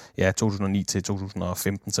fra 2009 til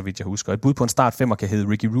 2015, så vidt jeg husker. Et bud på en start 5'er kan hedde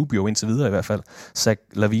Ricky Rubio indtil videre i hvert fald. Zach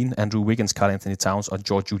LaVine, Andrew Wiggins, Karl Anthony Towns og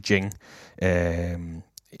George Dieng.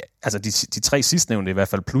 Altså de 3 sidstnævnte i hvert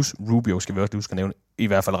fald, plus Rubio skal vi også huske at nævne, i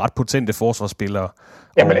hvert fald ret potente forsvarsspillere.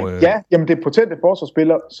 Jamen det er potente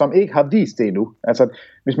forsvarsspillere, som ikke har vist det endnu. Altså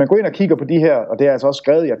hvis man går ind og kigger på de her, og det er altså også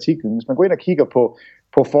skrevet i artiklen, hvis man går ind og kigger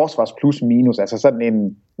på forsvars plus minus, altså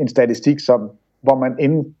sådan en statistik,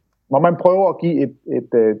 hvor man prøver at give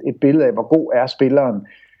et billede af, hvor god er spilleren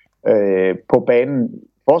på banen,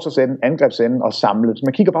 forsvarsenden, angrebsenden og samlet. Så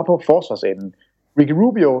man kigger bare på forsvarsenden. Ricky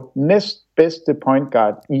Rubio, næstbedste point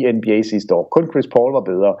guard i NBA sidste år. Kun Chris Paul var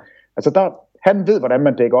bedre. Altså han ved, hvordan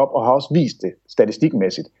man dækker op, og har også vist det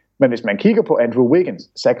statistikmæssigt. Men hvis man kigger på Andrew Wiggins,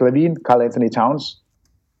 Zach LaVine, Karl Anthony Towns,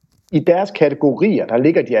 i deres kategorier, der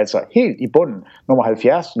ligger de altså helt i bunden. Nummer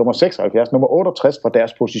 70, nummer 76, nummer 68 for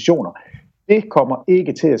deres positioner. Det kommer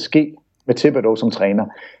ikke til at ske, med Thibodeau som træner.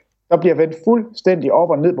 Der bliver vendt fuldstændig op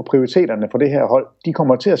og ned på prioriteterne for det her hold. De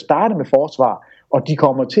kommer til at starte med forsvar, og de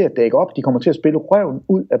kommer til at dække op, de kommer til at spille røven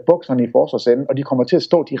ud af bukserne i forsvarsenden, og de kommer til at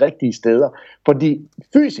stå de rigtige steder. Fordi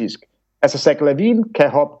fysisk, altså Zach LaVine kan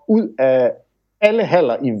hoppe ud af alle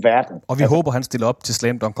haller i verden. Og vi håber, han stiller op til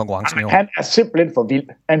slam dunk konkurrencen i år. Han er simpelthen for vild.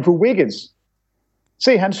 Andrew Wiggins,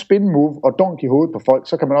 se hans spin move og dunk i hovedet på folk,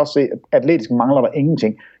 så kan man også se, at atletisk mangler der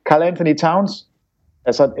ingenting. Karl Anthony Towns,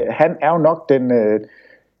 altså han er jo nok den...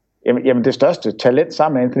 Jamen det største talent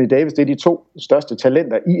sammen med Anthony Davis, det er de 2 største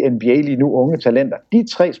talenter i NBA lige nu, unge talenter. De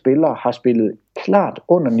 3 spillere har spillet klart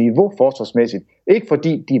under niveau forsvarsmæssigt. Ikke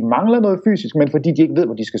fordi de mangler noget fysisk, men fordi de ikke ved,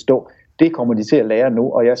 hvor de skal stå. Det kommer de til at lære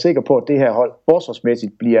nu, og jeg er sikker på, at det her hold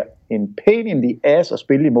forsvarsmæssigt bliver en pain in the ass at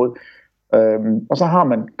spille imod. Og så har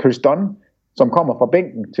man Chris Dunn, som kommer fra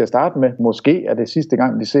bænken til at starte med. Måske er det sidste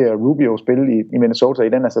gang, vi ser Rubio spille i Minnesota i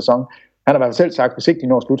den her sæson. Han har i hvert fald selv sagt, at hvis ikke de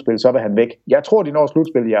når slutspil, så vil han væk. Jeg tror, de når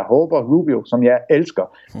slutspil. Jeg håber Rubio, som jeg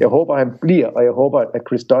elsker. Jeg håber, han bliver, og jeg håber, at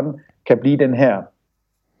Chris Dunn kan blive den her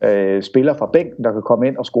spiller fra bænken, der kan komme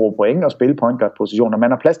ind og score point og spille point guard positioner.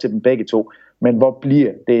 Man har plads til dem begge to, men hvor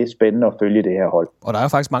bliver det spændende at følge det her hold? Og der er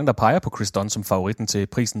faktisk mange, der peger på Chris Dunn som favoritten til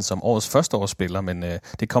prisen som årets førsteårsspiller, men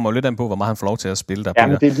det kommer jo lidt an på, hvor meget han får lov til at spille der. Ja,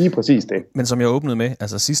 men det er lige præcis det. Men som jeg åbnede med,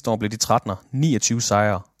 altså sidste år blev de 13'er, 29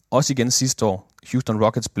 sejre. Også igen sidste år. Houston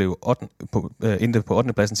Rockets blev endte på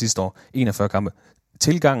 8. pladsen sidste år, 41 kampe.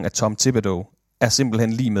 Tilgangen af Tom Thibodeau er simpelthen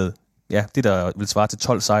lige med, ja, det der vil svare til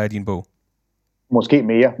 12 sejre i din bog. Måske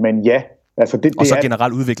mere, men ja. Altså det og så er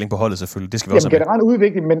generel udvikling på holdet selvfølgelig, det skal vi også have med. Generel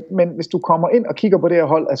udvikling, men hvis du kommer ind og kigger på det her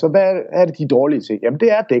hold, altså hvad er det, de er dårlige til? Jamen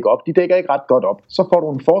det er at dække op, de dækker ikke ret godt op. Så får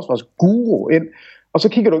du en forsvarsguru ind, og så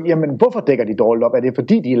kigger du, jamen hvorfor dækker de dårligt op? Er det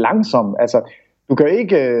fordi, de er langsomme? Altså du kan jo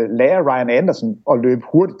ikke lære Ryan Anderson at løbe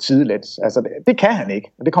hurtigt tidligt. Altså det kan han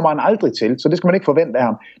ikke, og det kommer han aldrig til, så det skal man ikke forvente af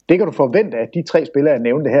ham. Det kan du forvente af de 3 spillere, jeg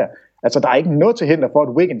nævnte her. Altså, der er ikke noget til hinder for, at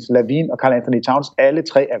Wiggins, LaVine og Karl Anthony Towns, alle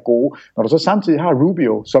 3 er gode. Når du så samtidig har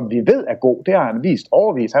Rubio, som vi ved er god, det har han vist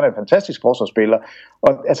overvist. Han er en fantastisk forsvarsspiller.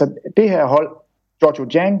 Og altså, det her hold, Giorgio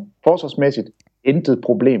Jang, forsvarsmæssigt, intet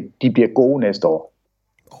problem. De bliver gode næste år.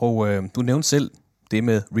 Og du nævnte selv, det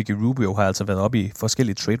med Ricky Rubio har altså været oppe i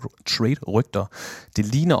forskellige trade-rygter. Det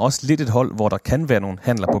ligner også lidt et hold, hvor der kan være nogle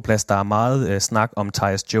handler på plads. Der er meget snak om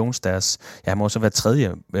Tyus Jones, deres, ja, må også være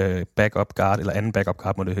 3. backup guard, eller anden backup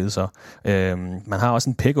guard, må det hedde så. Man har også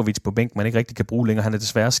en Pekovic på bænken, man ikke rigtig kan bruge længere. Han er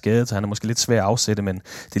desværre skadet, så han er måske lidt svær at afsætte, men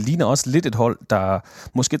det ligner også lidt et hold, der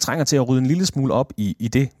måske trænger til at rydde en lille smule op i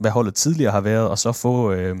det, hvad holdet tidligere har været, og så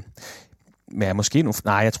få... Ja, måske nu.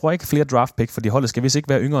 Nej, jeg tror ikke flere draft pick, fordi holdet skal vist ikke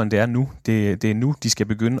være yngre, end det er nu. Det er nu, de skal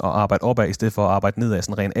begynde at arbejde opad, i stedet for at arbejde nedad,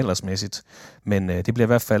 sådan rent aldersmæssigt. Men det bliver i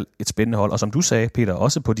hvert fald et spændende hold. Og som du sagde, Peter,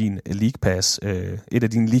 også på din League Pass, et af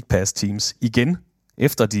dine League Pass teams, igen,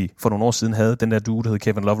 efter de for nogle år siden havde den der duo, der hed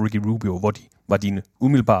Kevin Love, Ricky Rubio, hvor de var dine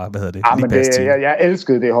umiddelbare, League Pass team. Jeg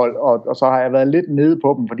elskede det hold, og så har jeg været lidt nede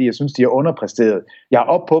på dem, fordi jeg synes, de har underpræsteret. Jeg er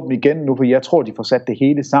oppe på dem igen nu, for jeg tror, de får sat det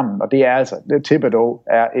hele sammen, og det er altså, Thibodeau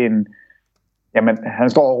er en... Jamen, han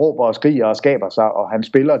står og råber og skriger og skaber sig, og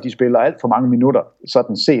de spiller alt for mange minutter,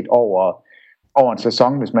 sådan set over en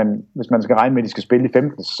sæson, hvis man skal regne med, at de skal spille i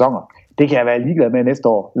 15 sæsoner. Det kan jeg være ligeglad med næste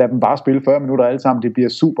år. Lad dem bare spille 40 minutter alle sammen. Det bliver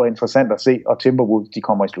super interessant at se, og Timberwolves, de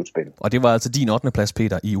kommer i slutspil. Og det var altså din 8. plads,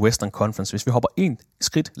 Peter, i Western Conference. Hvis vi hopper en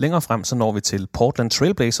skridt længere frem, så når vi til Portland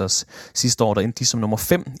Trailblazers. Sidste år der endte de som nummer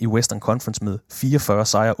 5 i Western Conference med 44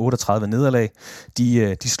 sejre, 38 nederlag.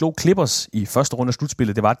 De slog Clippers i første runde af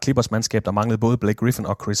slutspillet. Det var et Clippers-mandskab, der manglede både Blake Griffin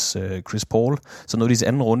og Chris Paul. Så nåede de til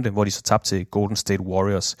anden runde, hvor de så tabte til Golden State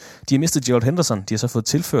Warriors. De har mistet Gerald Henderson. De har så fået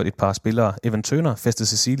tilført et par spillere. Evan Turner, Festus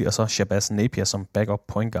Cecily og så Shabazz Napier som backup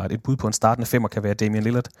point guard. Et bud på en startende 5'er kan være Damian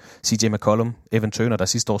Lillard, CJ McCollum, Evan Turner, der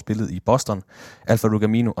sidste år spillede i Boston, Alfa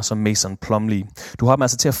Rugamino og så Mason Plumlee. Du har dem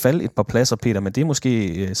altså til at falde et par pladser, Peter, men det er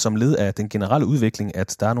måske som led af den generelle udvikling,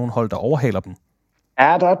 at der er nogle hold, der overhaler dem.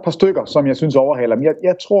 Ja, der er et par stykker, som jeg synes overhaler dem.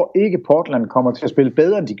 Jeg tror ikke, Portland kommer til at spille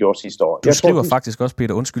bedre, end de gjorde sidste år. Du skriver faktisk også,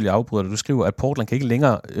 Peter, undskyld, jeg afbryder dig. Du skriver, at Portland kan ikke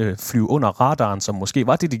længere flyve under radaren, som måske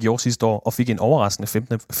var det, de gjorde sidste år, og fik en overraskende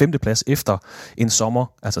 5. plads efter en sommer,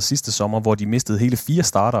 altså sidste sommer, hvor de mistede hele 4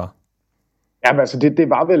 startere. Jamen altså, det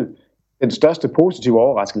var vel den største positive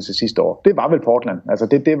overraskelse sidste år. Det var vel Portland. Altså,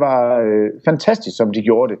 det var fantastisk, som de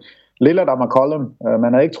gjorde det. Lillard og McCollum,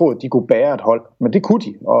 man havde ikke troet, at de kunne bære et hold, men det kunne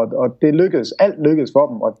de, og det lykkedes, alt lykkedes for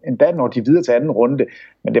dem, og endda når de videre til anden runde.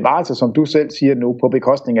 Men det var altså, som du selv siger nu, på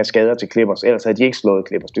bekostning af skader til Clippers, ellers havde de ikke slået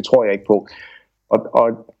Clippers, det tror jeg ikke på. Og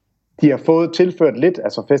de har fået tilført lidt,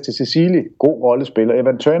 altså Festus Cecily, god rollespiller.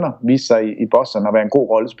 Evan Turner viste sig i Boston at være en god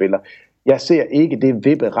rollespiller. jeg ser ikke det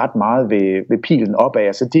vippe ret meget ved pilen opad.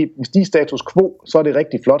 Altså hvis de er status quo, så er det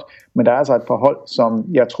rigtig flot, men der er altså et par hold, som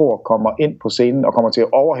jeg tror kommer ind på scenen og kommer til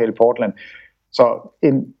at overhale Portland. Så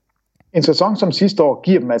en sæson som sidste år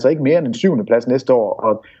giver dem altså ikke mere end en 7. plads næste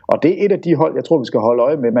år, og det er et af de hold, jeg tror, vi skal holde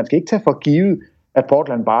øje med. Man skal ikke tage for givet, at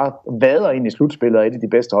Portland bare vader ind i slutspillet og er et af de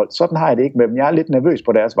bedste hold. Sådan har jeg det ikke med dem. Jeg er lidt nervøs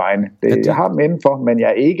på deres vegne. Jeg har dem indenfor, men jeg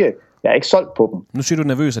er ikke solgt på dem. Nu siger du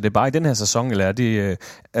nervøs, er det bare i den her sæson, eller er det...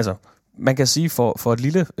 man kan sige, for et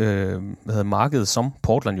lille marked, som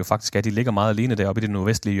Portland jo faktisk er, de ligger meget alene deroppe i det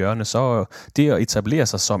nordvestlige hjørne, så det at etablere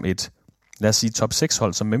sig som et, lad os sige, top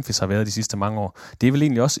 6-hold, som Memphis har været de sidste mange år, det er vel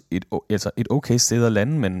egentlig også et okay sted at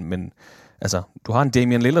lande, men altså, du har en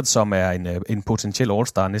Damian Lillard, som er en potentiel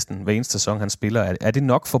all-star næsten hver eneste sæson, han spiller. Er det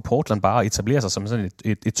nok for Portland bare at etablere sig som sådan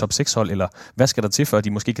et top 6-hold, eller hvad skal der til, for at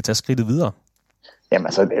de måske kan tage skridtet videre? Jamen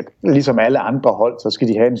altså, ligesom alle andre hold, så skal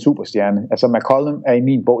de have en superstjerne. Altså, McCollum er i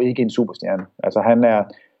min bog ikke en superstjerne. Altså,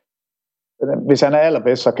 hvis han er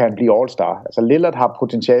allerbedst, så kan han blive all-star. Altså, Lillard har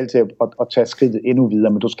potentiale til at tage skridtet endnu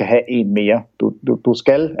videre, men du skal have en mere. Du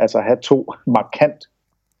skal altså have 2 markant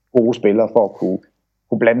gode spillere for at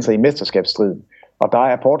kunne blande sig i mesterskabsstriden. Og der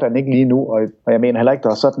er Portland ikke lige nu, og jeg mener heller ikke,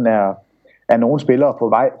 der sådan er nogle spillere på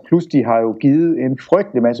vej. Plus de har jo givet en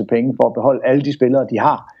frygtelig masse penge for at beholde alle de spillere, de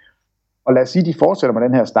har. Og lad os sige, at de fortsætter med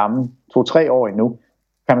den her stamme 2-3 år endnu.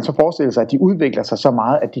 Kan man så forestille sig, at de udvikler sig så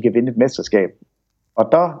meget, at de kan vinde et mesterskab? Og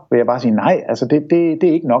der vil jeg bare sige, nej, altså det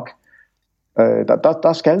er ikke nok.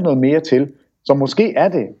 Der skal noget mere til. Så måske er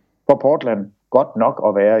det for Portland godt nok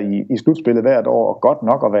at være i slutspillet hvert år, og godt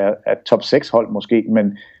nok at være et top 6 hold måske,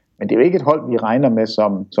 men det er jo ikke et hold, vi regner med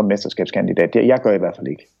som mesterskabskandidat. Jeg gør i hvert fald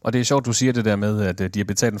ikke. Og det er sjovt, du siger det der med, at de har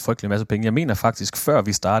betalt en frygtelig masse penge. Jeg mener faktisk, før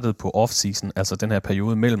vi startede på off-season, altså den her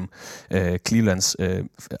periode mellem Clevelands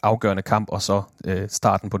afgørende kamp og så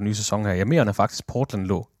starten på den nye sæson her, jeg mener faktisk, Portland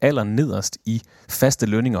lå allernederst i faste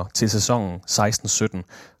lønninger til sæsonen 16-17.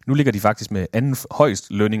 Nu ligger de faktisk med anden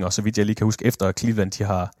højst lønninger, så vidt jeg lige kan huske, efter at Cleveland de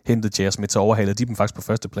har hentet J.R. Smith, så overhalede de dem faktisk på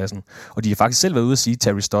førstepladsen. Og de har faktisk selv været ude at sige,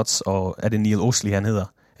 Terry Stotts, og er det Neil Osley, han hedder,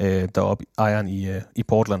 deroppe ejeren i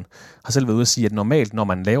Portland, har selv været ude at sige, at normalt, når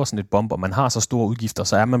man laver sådan et bomb, og man har så store udgifter,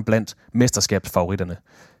 så er man blandt mesterskabsfavoritterne.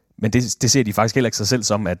 Men det ser de faktisk heller ikke sig selv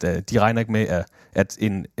som, at de regner ikke med, at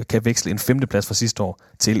kan veksle en 5. plads fra sidste år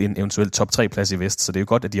til en eventuel top 3 plads i vest. Så det er jo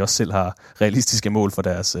godt, at de også selv har realistiske mål for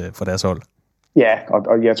deres hold. Ja,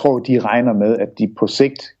 og jeg tror, de regner med, at de på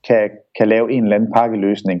sigt kan lave en eller anden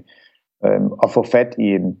pakkeløsning og få fat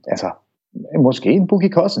i måske en Boogie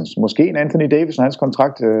Cousins, måske en Anthony Davis, når hans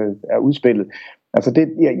kontrakt er udspillet. Altså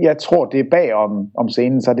jeg tror, det er bag om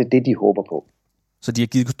scenen, så er det de håber på. Så de har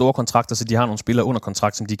givet store kontrakter, så de har nogle spillere under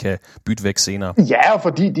kontrakt, som de kan bytte væk senere? Ja, og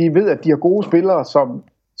fordi de ved, at de har gode spillere,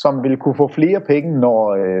 som vil kunne få flere penge,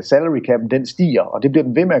 når salary cap'en den stiger, og det bliver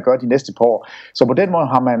den ved med at gøre de næste par år. Så på den måde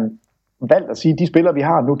har man valgt at sige, at de spillere, vi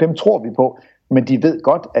har nu, dem tror vi på, men de ved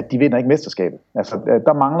godt, at de vinder ikke mesterskabet. Altså,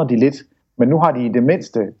 der mangler de lidt, men nu har de i det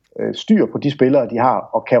mindste styr på de spillere, de har,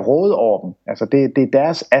 og kan råde over dem. Altså, det er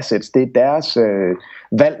deres assets, det er deres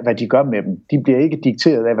valg, hvad de gør med dem. De bliver ikke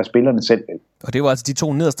dikteret af, hvad spillerne selv vil. Og det var altså de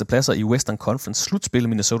 2 nederste pladser i Western Conference slutspil,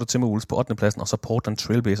 Minnesota Timberwolves på 8. pladsen, og så Portland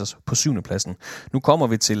Trail Blazers på 7. pladsen. Nu kommer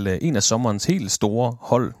vi til en af sommerens helt store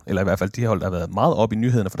hold, eller i hvert fald de hold, der har været meget op i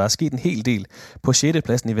nyhederne, for der er sket en hel del. På 6.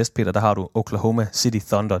 pladsen i Vest, Peter, der har du Oklahoma City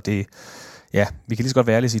Thunder. Det ja, vi kan lige så godt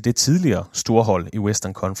være ærlige at sige, det tidligere storhold i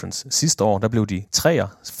Western Conference. Sidste år, der blev de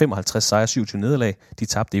 3'er, 55 sejre, 27 nederlag. De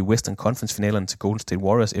tabte i Western Conference-finalerne til Golden State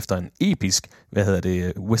Warriors efter en episk,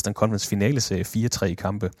 Western Conference-finaleserie 4-3 i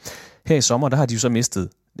kampe. Her i sommer, der har de jo så mistet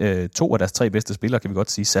 2 af deres 3 bedste spillere, kan vi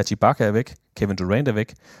godt sige. Serge Ibaka er væk, Kevin Durant er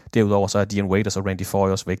væk. Derudover så er Dion Waiters og Randy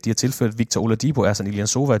Foye også væk. De har tilført Victor Oladipo, Ersan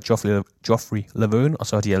Ilyasova, Joffrey Laverne, og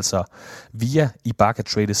så har de altså via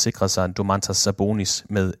Ibaka-tradet sikret sig en Domantas Sabonis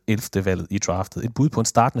med 11. valget i draftet. Et bud på en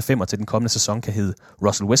startende 5'er til den kommende sæson kan hedde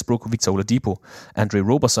Russell Westbrook, Victor Oladipo, Andre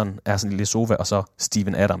Roberson, Ersan Ilyasova og så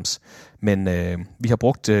Steven Adams. Men vi har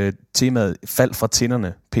brugt temaet fald fra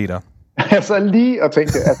tinderne, Peter. Altså lige at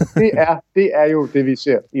tænke, altså det er jo det, vi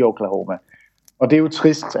ser i Oklahoma. Og det er jo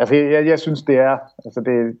trist. Altså jeg synes, det er, altså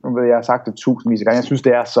nu ved jeg har sagt det tusindvis af gange, jeg synes,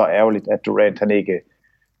 det er så ærgerligt, at Durant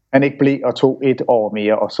han ikke blev og tog 1 år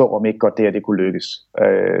mere, og så om ikke godt det kunne lykkes.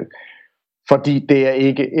 Fordi det er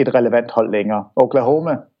ikke et relevant hold længere.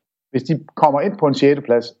 Oklahoma, hvis de kommer ind på en 6.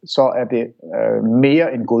 plads, så er det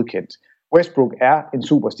mere end godkendt. Westbrook er en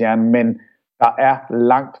superstjerne, men der er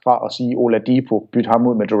langt fra at sige Oladipo, bytte ham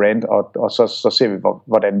ud med Durant, og så ser vi,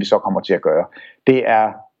 hvordan vi så kommer til at gøre.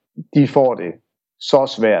 De får det så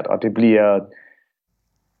svært, og det bliver...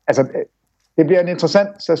 Altså, det bliver en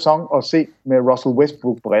interessant sæson at se med Russell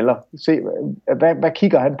Westbrook-briller. Se, hvad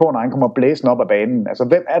kigger han på, når han kommer blæsende op af banen? Altså,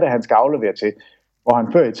 hvem er det, han skal aflevere til? Hvor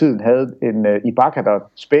han før i tiden havde en Ibaka, der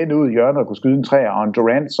spændte ud i hjørnet og kunne skyde en træer, og en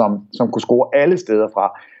Durant, som kunne score alle steder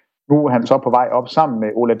fra. Nu er han så på vej op sammen med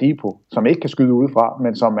Oladipo, som ikke kan skyde udefra,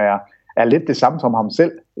 men som er lidt det samme som ham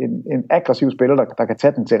selv. En aggressiv spiller, der kan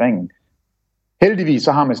tage den til ringen. Heldigvis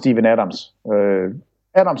så har man Steven Adams.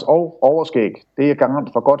 Adams og overskæg, det er garant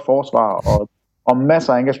for godt forsvar og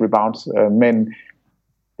masser af angers rebounds, men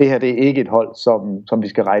det her, det er ikke et hold, som vi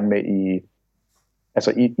skal regne med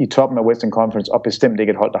i toppen af Western Conference, og bestemt ikke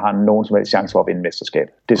et hold, der har nogen som helst chance for at vinde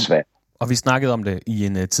mesterskabet. Desværre. Og vi snakkede om det i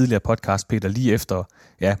en tidligere podcast, Peter, lige efter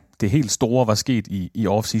det helt store var sket i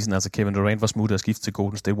offseason. Altså Kevin Durant var smuttet og skiftet til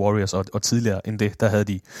Golden State Warriors, og tidligere end det, der havde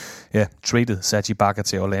de traded Serge Ibaka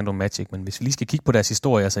til Orlando Magic. Men hvis vi lige skal kigge på deres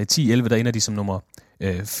historie, altså i 10-11, der ender de som nummer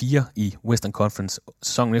 4 i Western Conference.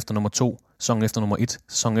 Sæsonen efter nummer 2, sæsonen efter nummer 1,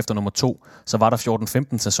 sæsonen efter nummer 2. Så var der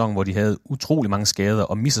 14-15 sæson, hvor de havde utrolig mange skader,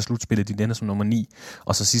 og misser slutspillet, de ender som nummer 9.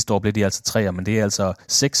 Og så sidste år blev de altså 3'er, men det er altså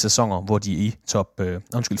 6 sæsoner, hvor de er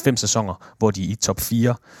i 5 sæsoner, hvor de er i top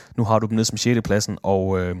 4. Nu har du dem ned som 6. pladsen,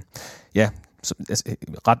 og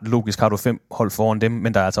ret logisk har du 5 hold foran dem,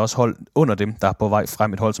 men der er altså også hold under dem, der er på vej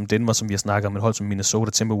frem. Et hold som Denver, som vi har snakket om, et hold som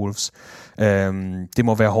Minnesota Timberwolves. Det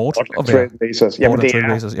må være hårdt at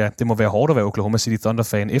være det må være hårdt at være Oklahoma City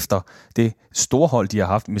Thunder-fan efter det store hold, de har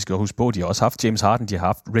haft. Vi skal huske på, de har også haft James Harden, de har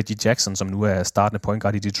haft Reggie Jackson, som nu er startende point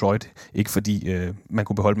guard i Detroit. Ikke fordi man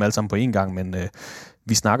kunne beholde dem alle sammen på én gang, men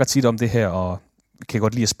vi snakker tit om det her, og kan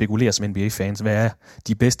godt lide at spekulere som NBA-fans. Hvad er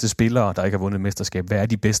de bedste spillere, der ikke har vundet et mesterskab? Hvad er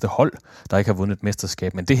de bedste hold, der ikke har vundet et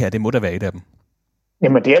mesterskab? Men det her, det må da være et af dem.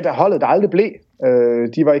 Jamen det er der holdet, der aldrig blev.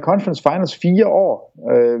 De var i Conference Finals 4 år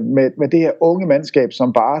med det her unge mandskab,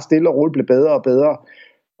 som bare stille og roligt blev bedre og bedre.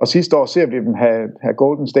 Og sidste år ser vi dem have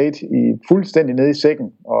Golden State fuldstændig nede i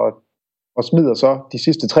sækken og smider så de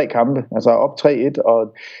sidste 3 kampe, altså op 3-1.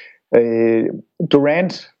 Og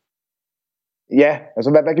Durant, ja,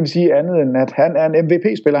 altså hvad kan vi sige andet end, at han er en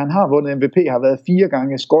MVP-spiller. Han har vundet MVP, har været 4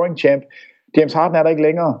 gange scoring champ. James Harden er der ikke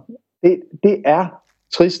længere. Det er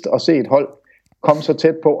trist at se et hold komme så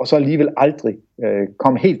tæt på, og så alligevel aldrig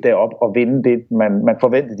komme helt derop og vinde det, man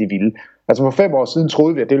forventede, de ville. Altså for 5 år siden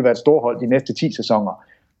troede vi, at det ville være et stort hold de næste 10 sæsoner.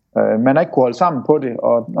 Man har ikke kunne holde sammen på det,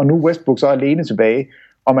 og nu Westbrook så alene tilbage.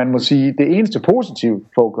 Og man må sige, det eneste positive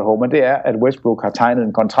for Oklahoma, det er, at Westbrook har tegnet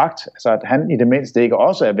en kontrakt, altså at han i det mindste ikke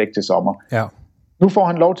også er væk til sommer. Ja. Nu får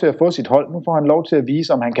han lov til at få sit hold, nu får han lov til at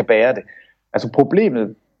vise, om han kan bære det. Altså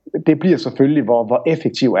problemet, det bliver selvfølgelig, hvor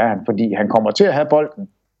effektiv er han, fordi han kommer til at have bolden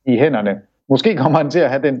i hænderne. Måske kommer han til at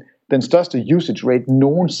have den største usage rate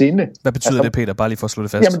nogensinde. Hvad betyder det, Peter? Bare lige for at slå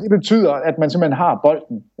det fast. Jamen det betyder, at man simpelthen har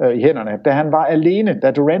bolden i hænderne. Da han var alene,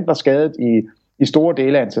 da Durant var skadet i store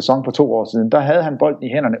dele af en sæson for 2 år siden, der havde han bolden i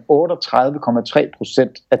hænderne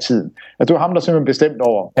 38,3% af tiden. Altså, det var ham, der simpelthen bestemt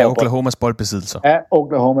over Oklahomas boldbesiddelser. Af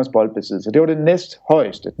Oklahomas boldbesiddelser. Det var den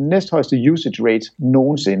næsthøjeste usage rate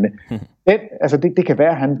nogensinde. Det kan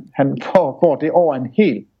være, at han får det over en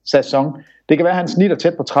hel sæson. Det kan være, at han snitter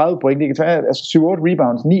tæt på 30 point. Det kan være, altså 7-8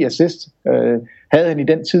 rebounds, 9 assists havde han i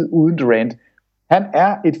den tid uden Durant. Han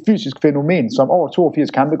er et fysisk fænomen, som over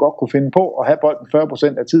 82 kampe godt kunne finde på at have bolden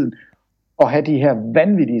 40% af tiden, og have de her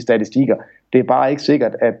vanvittige statistikker. Det er bare ikke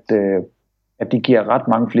sikkert, at det giver ret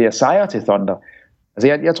mange flere sejre til Thunder.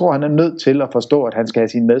 Altså jeg tror, han er nødt til at forstå, at han skal have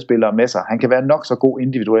sine medspillere med sig. Han kan være nok så god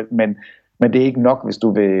individuelt, men det er ikke nok, hvis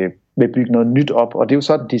du vil bygge noget nyt op. Og det er jo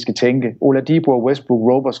sådan, de skal tænke. Oladipo, Westbrook,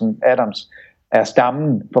 Roberson, Adams er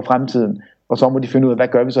stammen for fremtiden. Og så må de finde ud af, hvad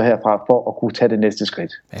gør vi så herfra for at kunne tage det næste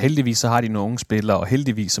skridt. Ja, heldigvis så har de nogle unge spillere, og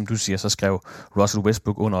heldigvis, som du siger, så skrev Russell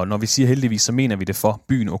Westbrook under. Og når vi siger heldigvis, så mener vi det for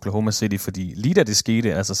byen Oklahoma City, fordi lige da det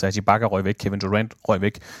skete, altså Serge Ibaka røg væk, Kevin Durant røg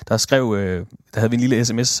væk, der havde vi en lille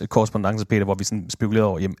SMS-korrespondance, Peter, hvor vi sådan spekulerede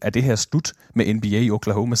over, jamen, er det her slut med NBA i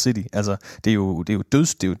Oklahoma City? Altså,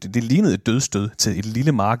 det lignede et dødsstød til et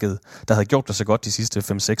lille marked, der havde gjort det så godt de sidste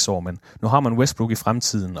 5-6 år, men nu har man Westbrook i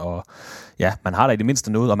fremtiden, og ja, man har da i det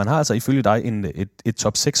mindste noget, og man har altså ifølge dig et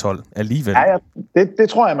top 6 hold alligevel. Ja, det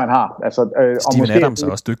tror jeg, man har. Altså, Steven Adams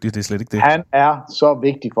er også dygtig, det er slet ikke det. Han er så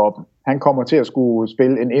vigtig for dem. Han kommer til at skulle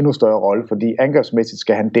spille en endnu større rolle, fordi angrebsmæssigt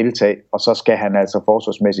skal han deltage, og så skal han altså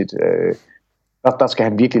forsvarsmæssigt, der skal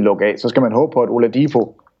han virkelig lukke af. Så skal man håbe på, at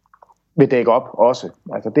Oladipo vil dække op også.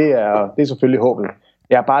 Altså, det er selvfølgelig håbet.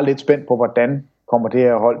 Jeg er bare lidt spændt på, hvordan kommer det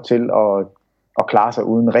her hold til at klare sig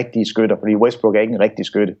uden rigtige skytter, fordi Westbrook er ikke en rigtig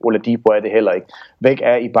skytte. Oladipo er det heller ikke. Væk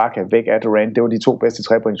er Ibaka, væk er Durant. Det var de 2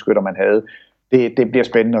 bedste 3-pointsskytter, man havde. Det bliver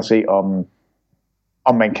spændende at se,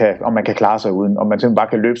 om man kan klare sig uden, om man simpelthen bare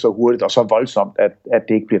kan løbe så hurtigt og så voldsomt, at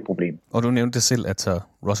det ikke bliver et problem. Og du nævnte det selv, at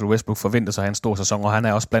Russell Westbrook forventer sig at have en stor sæson, og han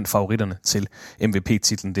er også blandt favoritterne til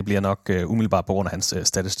MVP-titlen. Det bliver nok umiddelbart på grund af hans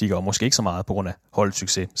statistikker, og måske ikke så meget på grund af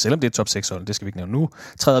holdsucces. Selvom det er top 6-hold, det skal vi ikke nævne nu.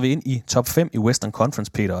 Træder vi ind i top 5 i Western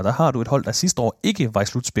Conference, Peter, og der har du et hold, der sidste år ikke var i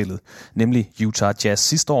slutspillet, nemlig Utah Jazz.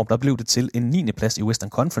 Sidste år, der blev det til en 9. plads i Western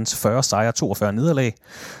Conference, 40 sejre, 42 nederlag.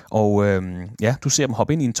 Og du ser dem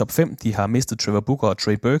hoppe ind i en top 5. De har mistet Trevor Booker og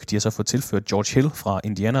Trey Burke. De har så fået tilført George Hill fra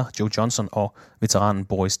Indiana, Joe Johnson og veteranen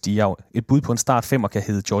Boris Diaw. Et bud på en start 5'er kan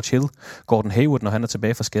hedde George Hill, Gordon Hayward, når han er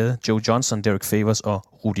tilbage fra skade, Joe Johnson, Derek Favors og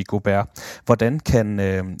Rudy Gobert. Hvordan kan,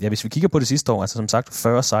 hvis vi kigger på det sidste år, altså som sagt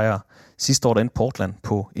 40 sejre, sidste år der endte Portland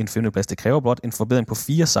på en 5. plads. Det kræver blot en forbedring på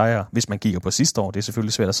 4 sejre, hvis man kigger på sidste år. Det er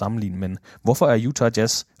selvfølgelig svært at sammenligne, men hvorfor er Utah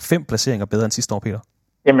Jazz 5 placeringer bedre end sidste år, Peter?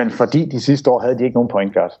 Jamen, fordi de sidste år havde de ikke nogen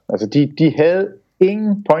point guard. Altså, de havde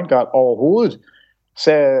ingen point guard overhovedet.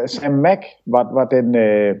 Sam Mack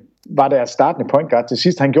var deres startende point guard til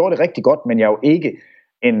sidst. Han gjorde det rigtig godt, men jeg er jo ikke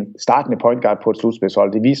en startende point guard på et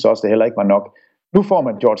slutspilshold. Det viste også, at det heller ikke var nok. Nu får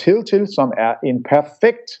man George Hill til, som er en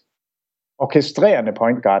perfekt orkestrerende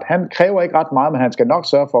point guard. Han kræver ikke ret meget, men han skal nok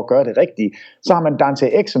sørge for at gøre det rigtige. Så har man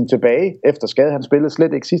Dante Exum tilbage efter skade. Han spillede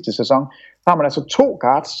slet ikke sidste sæson. Så har man altså 2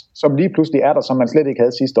 guards, som lige pludselig er der, som man slet ikke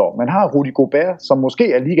havde sidste år. Man har Rudy Gobert, som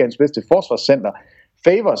måske er ligaens bedste forsvarscenter.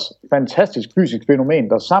 Favors, fantastisk fysisk fænomen,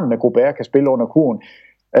 der sammen med Gobert kan spille under kurven.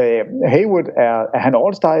 Hayward er han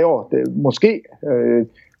all-star i år? Måske.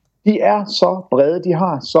 De er så brede, de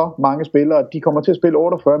har så mange spillere, de kommer til at spille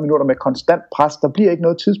 48 minutter med konstant pres. Der bliver ikke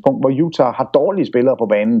noget tidspunkt, hvor Utah har dårlige spillere på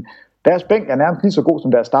banen. Deres bænk er nærmest lige så god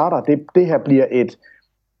som deres starter. Det her bliver et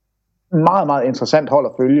meget, meget interessant hold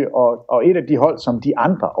at følge, og et af de hold, som de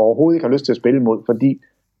andre overhovedet ikke har lyst til at spille mod, fordi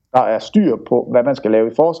der er styr på, hvad man skal lave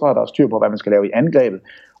i forsvaret, der er styr på, hvad man skal lave i angrebet,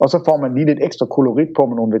 og så får man lige lidt ekstra kolorit på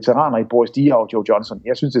med nogle veteraner i Boris Diaw og Joe Johnson.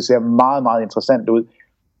 Jeg synes, det ser meget, meget interessant ud,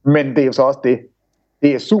 men det er jo så også det.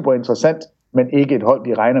 Det er super interessant, men ikke et hold,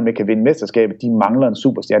 de regner med kan vinde mesterskabet. De mangler en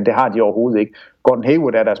superstjerne. Det har de overhovedet ikke. Gordon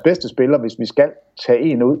Hayward er deres bedste spiller, hvis vi skal tage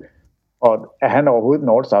en ud, og er han overhovedet en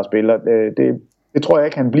all-star-spiller? Det tror jeg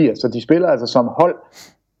ikke, han bliver. Så de spiller altså som hold,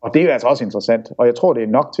 og det er jo altså også interessant, og jeg tror, det er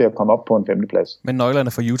nok til at komme op på en 5. plads. Men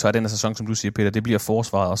nøglerne for Utah i denne sæson, som du siger, Peter, det bliver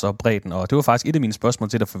forsvaret og så bredden, og det var faktisk et af mine spørgsmål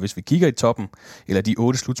til dig, for hvis vi kigger i toppen, eller de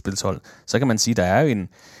 8 slutspilshold, så kan man sige, der er jo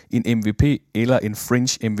en MVP eller en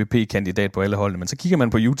fringe MVP-kandidat på alle holdene, men så kigger man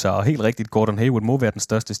på Utah, og helt rigtigt, Gordon Hayward må være den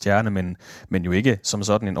største stjerne, men jo ikke som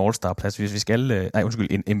sådan en all-star-plads, hvis vi skal,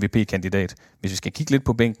 en MVP-kandidat. Hvis vi skal kigge lidt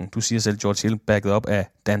på bænken, du siger selv George Hill, backet op af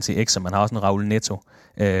Dante Exum, man har også en Raul Neto,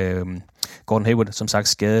 Gordon Hayward, som sagt,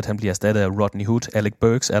 skadet. Han bliver erstattet af Rodney Hood. Alec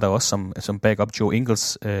Burks er der også som backup. Joe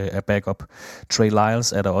Ingles er backup. Trey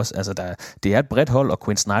Lyles er der også. Altså, det er et bredt hold, og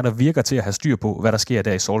Quinn Snyder virker til at have styr på, hvad der sker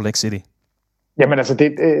der i Salt Lake City. Jamen altså,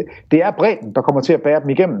 det er bredden, der kommer til at bære dem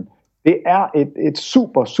igennem. Det er et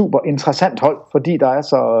super, super interessant hold, fordi der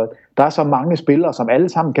er så mange spillere, som alle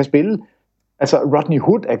sammen kan spille. Altså, Rodney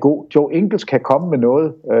Hood er god. Joe Ingles kan komme med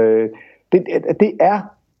noget. Det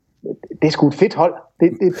er sgu et fedt hold. Det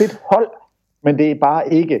er et fedt hold, men det er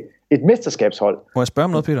bare ikke et mesterskabshold. Må jeg spørge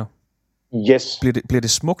om noget, Peter? Yes. Bliver det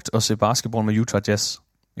smukt at se basketball med Utah Jazz?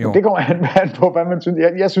 Jo. Det kommer an på, hvad man synes.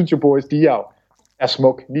 Jeg synes jo, Boris Diaw er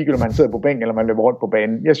smuk, ligegyldigt om man sidder på bænken, eller man løber rundt på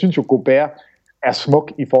banen. Jeg synes jo, Gobert er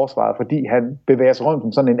smuk i forsvaret, fordi han bevæger sig rundt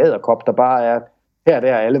som sådan en edderkop, der bare er her og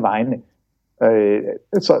der alle vegne.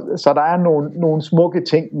 Så der er nogle smukke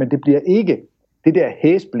ting, men det bliver ikke det der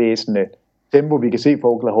hæsblæsende tempo, vi kan se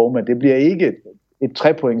for Oklahoma. Det bliver ikke et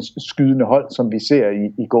 3-points skydende hold, som vi ser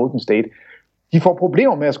i Golden State. De får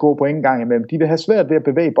problemer med at score point en gang imellem. De vil have svært ved at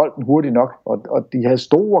bevæge bolden hurtigt nok, og de havde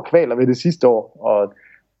store kvaler ved det sidste år,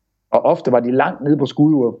 og ofte var de langt nede på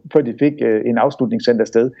skudure, før de fik en afslutningscenter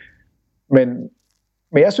sted. Men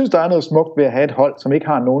jeg synes, der er noget smukt ved at have et hold, som ikke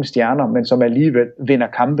har nogen stjerner, men som alligevel vinder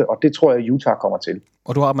kampe, og det tror jeg, Utah kommer til.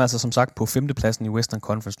 Og du har dem altså som sagt på 5. pladsen i Western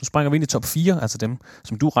Conference. Nu springer vi ind i top 4, altså dem,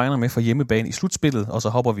 som du regner med for hjemmebane i slutspillet, og så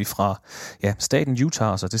hopper vi fra staten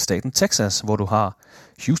Utah og så til staten Texas, hvor du har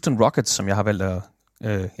Houston Rockets, som jeg har valgt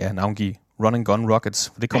at navngive Run and Gun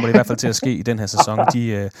Rockets. For det kommer det i hvert fald til at ske i den her sæson.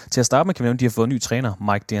 Til at starte med kan vi nævne, de har fået en ny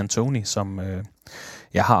træner, Mike D'Antoni, som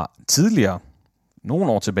jeg har tidligere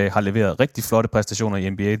nogle år tilbage har leveret rigtig flotte præstationer i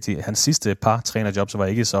NBA. Hans sidste par trænerjobs var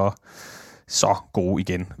ikke så så gode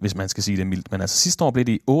igen, hvis man skal sige det mildt. Men altså sidste år blev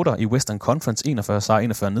de 8 i Western Conference, 41 sejre,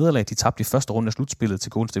 41 nederlag. De tabte i første runde af slutspillet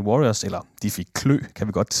til Golden State Warriors, eller de fik klø, kan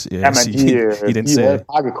vi godt sige, i den serie. De havde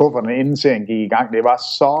pakket kufferne, inden serien gik i gang. Det var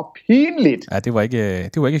så pinligt. Ja, det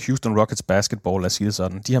var ikke Houston Rockets basketball, lad os sige det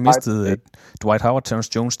sådan. De har mistet Dwight Howard,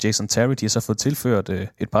 Terrence Jones, Jason Terry. De har så fået tilført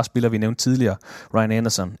et par spillere, vi nævnte tidligere. Ryan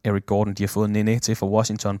Anderson, Eric Gordon. De har fået Nene til for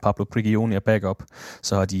Washington, Pablo Prigioni er backup.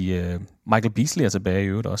 Så har de Michael Beasley er tilbage i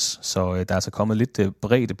øvrigt også. Så der er altså kommet lidt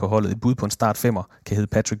bredde på holdet. Et bud på en start femmer kan hedde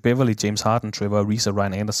Patrick Beverley, James Harden, Trevor Ariza,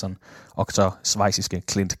 Ryan Anderson og så schweiziske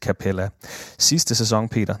Clint Capella. Sidste sæson,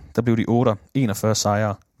 Peter, der blev de 8, 41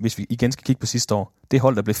 sejre. Hvis vi igen skal kigge på sidste år, det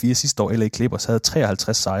hold, der blev 4 sidste år, LA Clippers, havde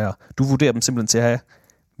 53 sejre. Du vurderer dem simpelthen til at have,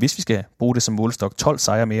 hvis vi skal bruge det som målestok, 12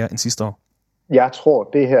 sejre mere end sidste år. Jeg tror,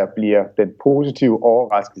 det her bliver den positive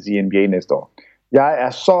overraskelse i NBA næste år. Jeg er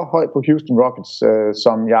så høj på Houston Rockets,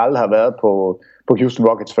 som jeg aldrig har været på Houston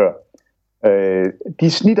Rockets før.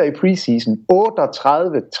 De snitter i preseason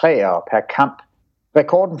 38 træer per kamp.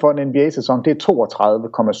 Rekorden for en NBA-sæson, det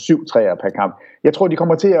er 32,7 træer per kamp. Jeg tror, de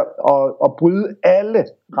kommer til at bryde alle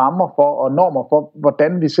rammer for og normer for,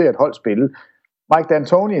 hvordan vi ser et hold spille. Mike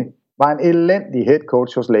D'Antoni var en elendig head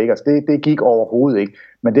coach hos Lakers. Det gik overhovedet ikke.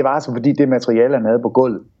 Men det var altså, fordi det materiale, han havde på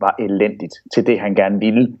gulvet, var elendigt til det, han gerne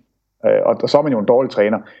ville. Og så er man jo en dårlig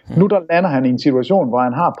træner. Nu der lander han i en situation, hvor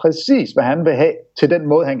han har præcis, hvad han vil have til den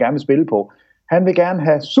måde, han gerne vil spille på. Han vil gerne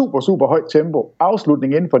have super højt tempo.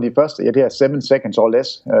 Afslutning inden for de første, det er 7 seconds or less,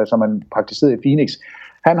 som man praktiserede i Phoenix.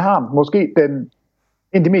 Han har måske en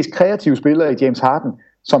af de mest kreative spillere i James Harden,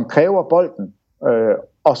 som kræver bolden,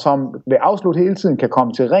 og som ved afslut hele tiden kan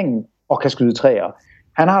komme til ringen og kan skyde træer.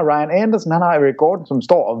 Han har Ryan Anderson, han har Eric Gordon, som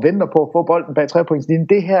står og venter på at få bolden bag trepointslinjen.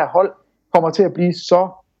 Det her hold kommer til at blive så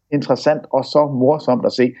interessant og så morsomt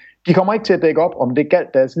at se. De kommer ikke til at dække op, om det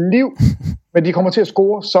galt deres liv, men de kommer til at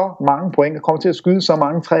score så mange point, og kommer til at skyde så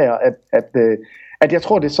mange træer, at jeg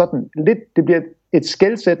tror, det er sådan lidt, det bliver et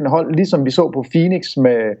skelsættende hold, ligesom vi så på Phoenix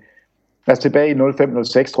med, altså tilbage i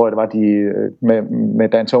 05-06, tror jeg, det var de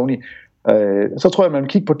med D'Antoni. Så tror jeg, man vil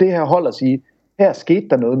kigge på det her hold og sige, her skete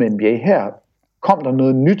der noget med NBA, her kom der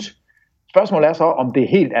noget nyt. Spørgsmålet er så, om det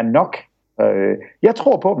helt er nok. Jeg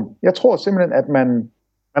tror på dem. Jeg tror simpelthen, at man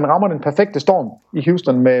rammer den perfekte storm i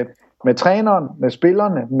Houston med træneren, med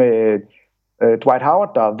spillerne, med Dwight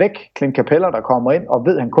Howard, der er væk, Clint Capella, der kommer ind og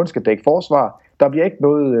ved, at han kun skal dække forsvar. Der bliver ikke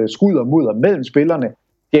noget skud og mudder mellem spillerne.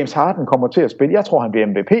 James Harden kommer til at spille. Jeg tror, han bliver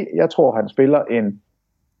MVP. Jeg tror, han spiller en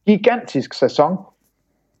gigantisk sæson.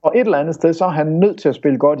 Og et eller andet sted, så er han nødt til at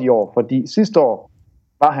spille godt i år, fordi sidste år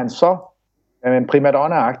var han så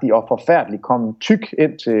primadonna-agtig og forfærdelig, kom tyk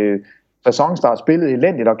ind til sæsonstart, spillede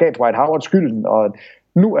elendigt og gav Dwight Howard skylden, og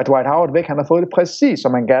nu er Dwight Howard væk. Han har fået det præcis,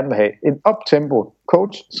 som man gerne vil have. En up-tempo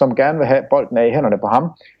coach, som gerne vil have bolden af i hænderne på ham.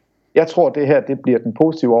 Jeg tror, det her det bliver den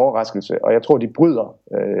positive overraskelse, og jeg tror, de bryder.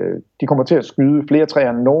 De kommer til at skyde flere træer,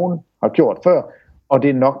 end nogen har gjort før, og det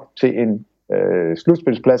er nok til en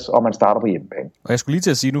slutspilsplads, og man starter på hjemmebane. Og jeg skulle lige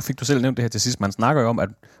til at sige, nu fik du selv nævnt det her til sidst, man snakker jo om, at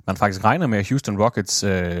man faktisk regner med, at Houston Rockets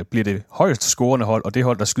bliver det højst scorende hold, og det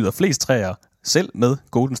hold, der skyder flest træer, selv med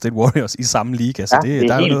Golden State Warriors i samme liga. Så ja,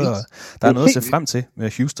 der er noget at se frem til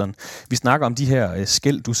med Houston. Vi snakker om de her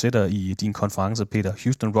skel, du sætter i din konference, Peter.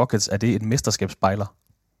 Houston Rockets, er det et mesterskabsspejler?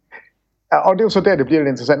 Ja, og det er jo så der, det bliver lidt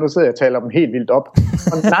interessant. Nu sidder jeg og taler dem helt vildt op.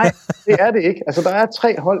 Og nej, det er det ikke. Altså, der er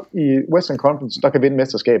 3 hold i Western Conference, der kan vinde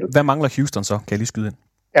mesterskabet. Hvad mangler Houston så? Kan jeg lige skyde ind?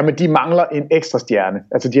 Jamen, de mangler en ekstra stjerne.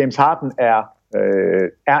 Altså, James Harden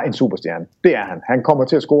er en superstjerne. Det er han. Han kommer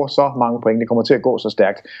til at score så mange point. Det kommer til at gå så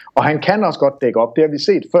stærkt. Og han kan også godt dække op. Det har vi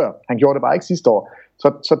set før. Han gjorde det bare ikke sidste år.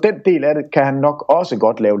 Så den del af det kan han nok også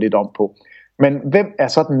godt lave lidt om på. Men hvem er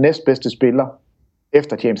så den næstbedste spiller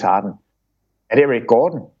efter James Harden? Er det Eric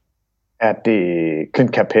Gordon? Er det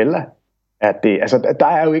Clint Capella? Altså, der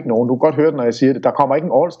er jo ikke nogen. Du kan godt høre det, når jeg siger det. Der kommer ikke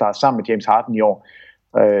en All-Star sammen med James Harden i år.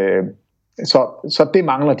 Så det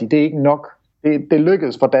mangler de. Det er ikke nok. Det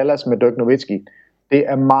lykkedes for Dallas med Dirk Nowitzki. Det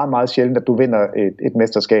er meget, meget sjældent, at du vinder et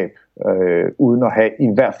mesterskab uden at have i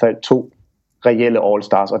hvert fald 2 reelle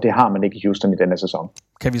All-Stars, og det har man ikke i Houston i denne sæson.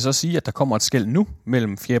 Kan vi så sige, at der kommer et skel nu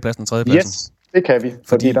mellem 4. pladsen og 3. pladsen? Yes, det kan vi,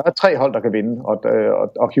 fordi der er 3 hold, der kan vinde,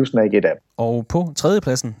 og Houston er ikke et af dem. Og på 3.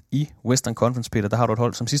 pladsen i Western Conference, Peter, der har du et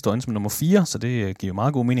hold, som sidste år endte som nummer 4, så det giver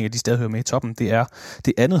meget god mening, at de stadig hører med i toppen. Det er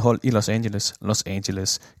det andet hold i Los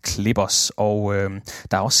Angeles Clippers, og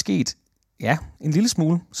der er også sket Ja, en lille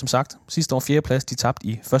smule, som sagt. Sidste år 4. plads, de tabte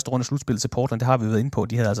i første runde slutspil til Portland. Det har vi været inde på.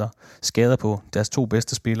 De havde altså skader på deres 2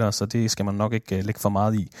 bedste spillere, så det skal man nok ikke lægge for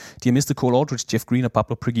meget i. De har mistet Cole Aldridge, Jeff Green og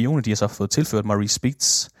Pablo Prigioni. De har så fået tilført Maurice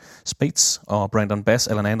Spates og Brandon Bass,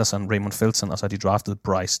 Alan Anderson, Raymond Felton, og så har de draftet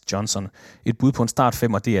Bryce Johnson. Et bud på en start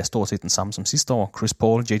 5, og det er stort set den samme som sidste år. Chris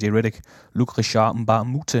Paul, J.J. Redick, Luc Richard Mbah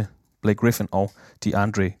Moute, Blake Griffin og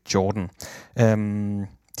DeAndre Jordan.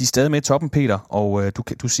 De er stadig med i toppen, Peter, og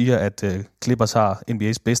du siger, at Clippers har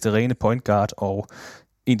NBA's bedste rene point guard, og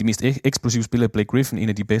en af de mest eksplosive spillere, Blake Griffin, en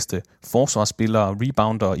af de bedste forsvarsspillere,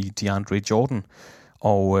 rebounder i DeAndre Jordan.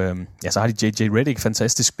 Og så har de J.J. Redick,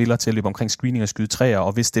 fantastisk spiller til at løbe omkring screening og skyde træer,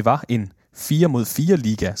 og hvis det var en 4-mod-4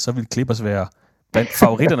 liga, så ville Clippers være blandt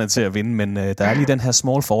favoritterne til at vinde, men der er lige den her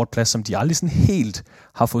small forward plads, som de aldrig sådan helt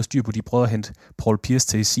har fået styr på. De prøvede at hente Paul Pierce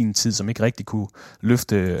til i sin tid, som ikke rigtig kunne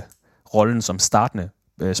løfte rollen som startende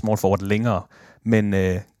small forward længere. Men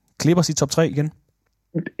Clippers i top 3 igen?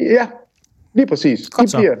 Ja, lige præcis.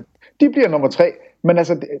 De bliver nummer 3. Men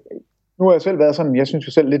altså, nu har jeg selv været sådan, jeg synes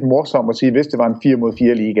jo selv lidt morsom at sige, hvis det var en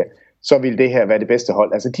 4-mod-4 liga, så ville det her være det bedste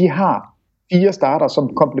hold. Altså, de har 4 starter,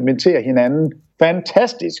 som komplementerer hinanden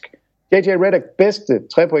fantastisk. J.J. Redick, bedste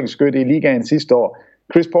 3-pointsskytte i ligaen sidste år.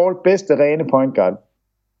 Chris Paul, bedste rene point guard.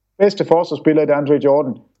 Bedste forsvarsspiller i DeAndre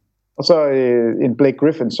Jordan. Og så en Blake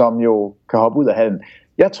Griffin, som jo kan hoppe ud af hallen.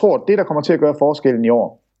 Jeg tror, det der kommer til at gøre forskellen i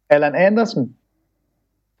år. Alan Anderson,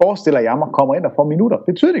 forestiller jeg mig, kommer ind og får minutter.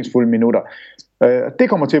 Betydningsfulde minutter. Det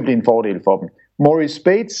kommer til at blive en fordel for dem. Maurice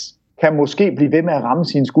Spates kan måske blive ved med at ramme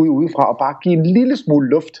sine skud udefra og bare give en lille smule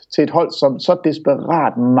luft til et hold, som så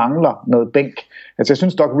desperat mangler noget bænk. Altså jeg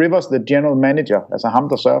synes, Doc Rivers, the general manager, altså ham,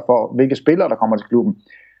 der sørger for, hvilke spillere, der kommer til klubben,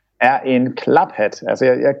 er en klaphat. Altså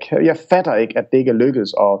jeg fatter ikke, at det ikke er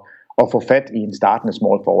lykkedes at få fat i en startende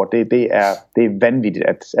small forward. Det er vanvittigt,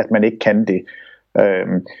 at man ikke kan det.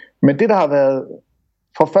 Men det, der har været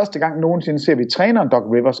for første gang nogensinde, ser vi træneren Doc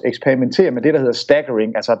Rivers eksperimentere med det, der hedder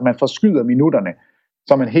staggering, altså at man forskyder minutterne,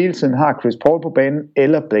 så man hele tiden har Chris Paul på banen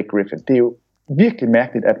eller Blake Griffin. Det er jo virkelig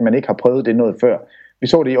mærkeligt, at man ikke har prøvet det noget før. Vi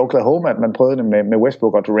så det i Oklahoma, at man prøvede det med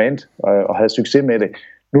Westbrook og Durant og havde succes med det.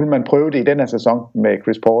 Nu vil man prøve det i den her sæson med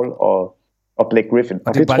Chris Paul og Blake Griffin.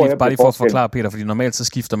 Og det er bare lige for at forklare, Peter, fordi normalt så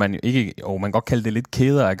skifter man jo ikke, og man kan godt kalde det lidt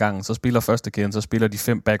kæder af gangen, så spiller første kæden, så spiller de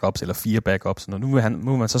 5 backups eller 4 backups. Nu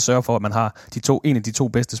vil man så sørge for, at man har en af de 2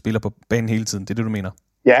 bedste spillere på banen hele tiden. Det er det, du mener?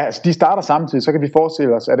 Ja, altså de starter samtidig, så kan vi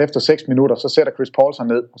forestille os, at efter 6 minutter, så sætter Chris Paul sig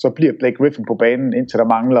ned, og så bliver Blake Griffin på banen, indtil der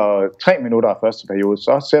mangler 3 minutter af første periode.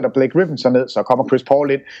 Så sætter Blake Griffin sig ned, så kommer Chris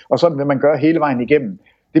Paul ind, og sådan vil man gøre hele vejen igennem.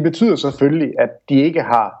 Det betyder selvfølgelig, at de ikke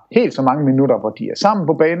har helt så mange minutter, hvor de er sammen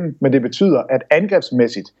på banen, men det betyder, at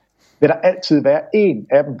angrebsmæssigt vil der altid være en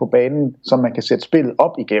af dem på banen, som man kan sætte spillet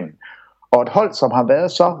op igennem. Og et hold, som har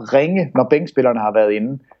været så ringe, når bænkspillerne har været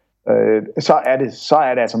inde, så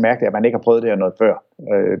er det altså mærkeligt, at man ikke har prøvet det her noget før.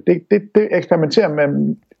 Det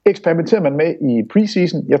eksperimenterer man med i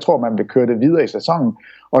preseason. Jeg tror, man vil køre det videre i sæsonen.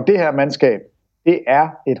 Og det her mandskab, det er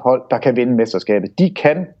et hold, der kan vinde mesterskabet. De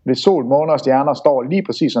kan, hvis sol, måne og stjerner står lige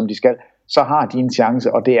præcis som de skal, så har de en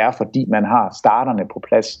chance, og det er fordi man har starterne på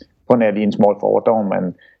plads på nær lige en small forward, der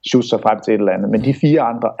man shoot sig frem til et eller andet. Men de 4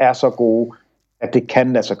 andre er så gode, at det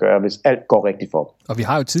kan lade sig gøre, hvis alt går rigtigt for. Og vi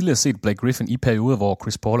har jo tidligere set Blake Griffin i perioder, hvor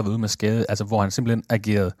Chris Paul er ude med skade, altså hvor han simpelthen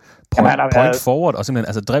agerede point forward, og simpelthen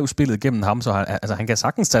altså drev spillet gennem ham, så han kan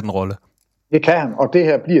sagtens tage den rolle. Det kan han, og det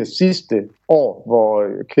her bliver sidste år, hvor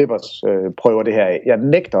Clippers prøver det her af. Jeg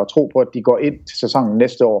nægter at tro på, at de går ind til sæsonen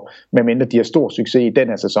næste år, medmindre de har stor succes i den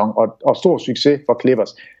her sæson, og stor succes for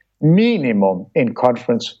Clippers. Minimum en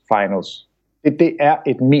conference finals. Det er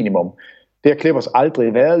et minimum. Det har Clippers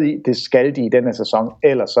aldrig været i. Det skal de i den her sæson,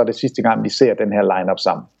 ellers så er det sidste gang, vi ser den her line-up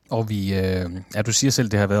sammen. Og du siger selv,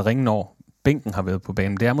 det har været ringende år. Bænken har været på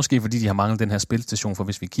banen. Det er måske, fordi de har manglet den her spilstation, for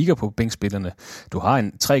hvis vi kigger på bænkspillerne, du har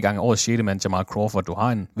en 3 gange årets 6. mand, Jamal Crawford, du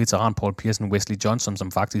har en veteran, Paul Pierce, Wesley Johnson,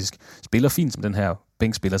 som faktisk spiller fint som den her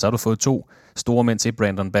bænkspiller. Så har du fået 2 store mænd til,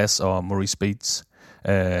 Brandon Bass og Maurice Spates.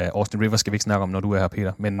 Austin Rivers skal vi ikke snakke om, når du er her,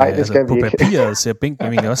 Peter. Men nej, altså, på papiret ser bænken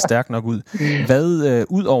egentlig også stærkt nok ud. Hvad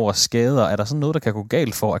ud over skader, er der sådan noget, der kan gå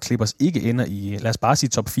galt for, at Clippers ikke ender i, lad os bare sige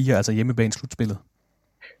top 4, altså hjemmebane slutspillet?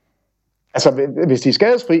 Altså, hvis de er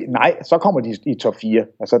skadesfri, nej, så kommer de i top 4.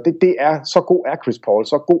 Altså, det er, så god er Chris Paul,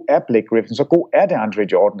 så god er Blake Griffin, så god er DeAndre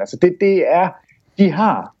Jordan. Altså, de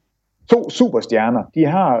har 2 superstjerner, de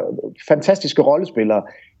har fantastiske rollespillere.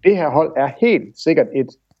 Det her hold er helt sikkert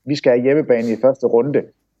vi skal have hjemmebane i første runde.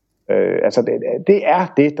 Altså, det er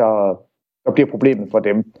det, der bliver problemet for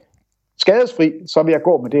dem. Skadesfri, så vil jeg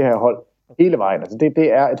gå med det her hold hele vejen. Altså,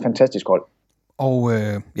 det er et fantastisk hold. Og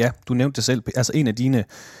du nævnte det selv, altså en af dine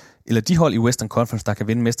eller de hold i Western Conference, der kan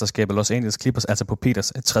vinde mesterskabet, Los Angeles Clippers, altså på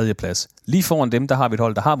Peters 3. plads. Lige foran dem, der har vi et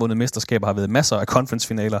hold, der har vundet mesterskaber, har været masser af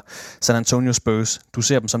conference-finaler. San Antonio Spurs, du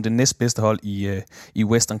ser dem som det næstbedste hold i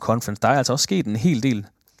Western Conference. Der er altså også sket en hel del,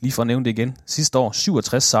 lige for at nævne det igen. Sidste år,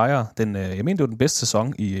 67 sejre. Jeg mener, det var den bedste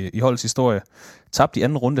sæson i holdets historie. Tabte i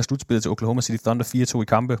anden runde af slutspillet til Oklahoma City Thunder 4-2 i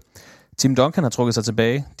kampe. Tim Duncan har trukket sig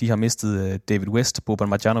tilbage. De har mistet David West, Boban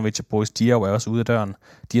Marjanovic og Boris Diaw er også ude af døren.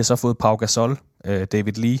 De har så fået Pau Gasol,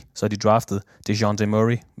 David Lee, så er de draftet DeJounte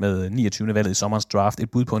Murray med 29. valget i sommerens draft.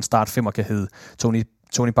 Et bud på en start 5'er kan hedde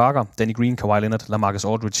Tony Parker, Danny Green, Kawhi Leonard, LaMarcus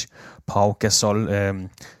Aldridge, Pau Gasol.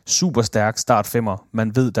 Super stærk start 5'er.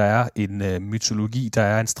 Man ved, der er en mytologi, der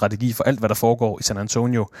er en strategi for alt, hvad der foregår i San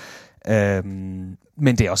Antonio.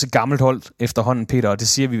 Men det er også et gammelt hold efterhånden, Peter, og det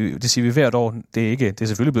siger vi hvert år. Det er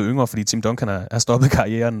selvfølgelig blevet yngre, fordi Tim Duncan har stoppet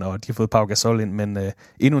karrieren, og de har fået Pau Gasol ind, men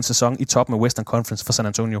endnu en sæson i toppen af Western Conference for San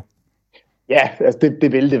Antonio. Ja, altså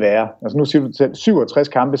det vil det være. Altså nu siger du selv 67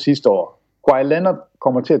 kampe sidste år. Kawhi Leonard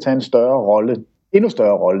kommer til at tage endnu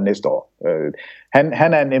større rolle næste år.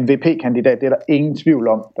 Han er en MVP-kandidat, det er der ingen tvivl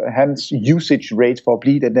om. Hans usage rate for at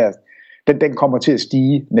blive den kommer til at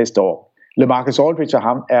stige næste år. LaMarcus Aldridge og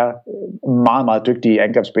ham er meget, meget dygtige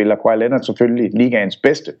angrebsspillere. Kawhi Leonard selvfølgelig ligaens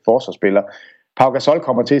bedste forsvarsspiller. Pau Gasol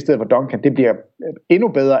kommer til i stedet for Duncan. Det bliver endnu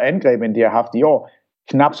bedre angreb, end de har haft i år.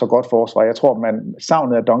 Knap så godt forsvar. Jeg tror,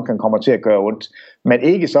 savnet af Duncan kommer til at gøre ondt. Men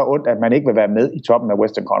ikke så ondt, at man ikke vil være med i toppen af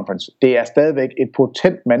Western Conference. Det er stadigvæk et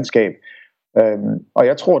potent mandskab. Og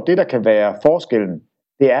jeg tror, det der kan være forskellen,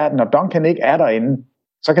 det er, at når Duncan ikke er derinde,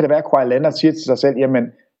 så kan det være, at Kawhi Leonard siger til sig selv, jamen,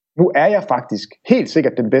 nu er jeg faktisk helt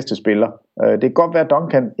sikkert den bedste spiller. Det kan godt være, at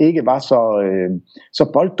Duncan ikke var så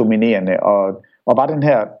bolddominerende, og var den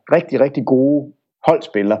her rigtig, rigtig gode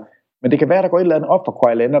holdspiller. Men det kan være, at der går et eller andet op for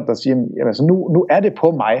Kawhi Leonard, der siger, jamen, altså, nu er det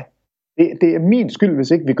på mig. Det er min skyld,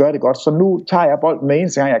 hvis ikke vi gør det godt. Så nu tager jeg bolden med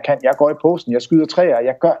eneste gang, jeg kan. Jeg går i posten, jeg skyder træer,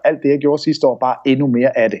 jeg gør alt det, jeg gjorde sidste år, bare endnu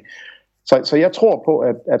mere af det. Så jeg tror på,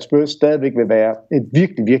 at Spurs stadigvæk vil være et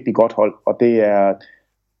virkelig, virkelig godt hold, og det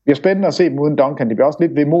bliver spændende at se dem uden Duncan. Det bliver også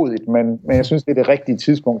lidt vemodigt, men jeg synes, det er det rigtige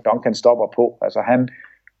tidspunkt, Duncan stopper på. Altså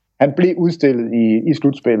han blev udstillet i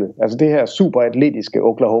slutspillet. Altså det her super atletiske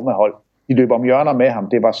Oklahoma-hold, de løber om hjørner med ham.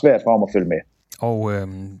 Det var svært for ham at følge med. Og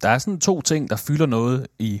der er sådan 2 ting, der fylder noget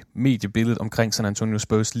i mediebilledet omkring San Antonio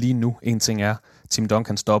Spurs lige nu. En ting er, Tim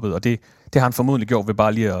Duncan stoppede, og det har han formodentlig gjort ved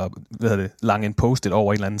bare lige at lange en post-it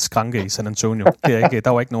over en eller anden skranke i San Antonio. Der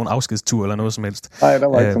var ikke nogen afskedstur eller noget som helst. Nej, der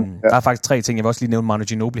var ikke sådan. Ja. Der er faktisk 3 ting. Jeg vil også lige nævne, Manu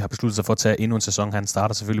Ginobili har besluttet sig for at tage endnu en sæson. Han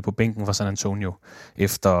starter selvfølgelig på bænken for San Antonio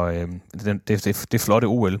efter det flotte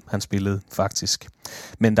OL, han spillede faktisk.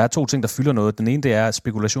 Men der er 2 ting, der fylder noget. Den ene, det er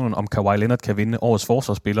spekulationen om Kawhi Leonard kan vinde årets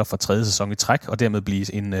forsvarsspiller for 3. sæson i træk, og dermed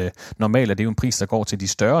blive en normal, at det er jo en pris, der går til de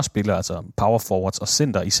større spillere, altså power forwards og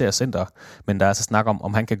center, især center. Men der er altså snak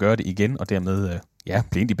om han kan gøre det igen, og dermed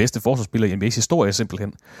blive en af de bedste forsvarsspillere i NBA's historie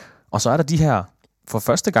simpelthen. Og så er der de her, for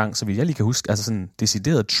første gang, så vidt jeg lige kan huske, altså sådan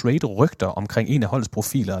deciderede trade-rygter omkring en af holdets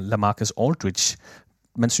profiler, LaMarcus Aldridge.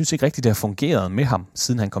 Man synes ikke rigtigt, det har fungeret med ham,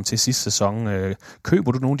 siden han kom til sidste sæson.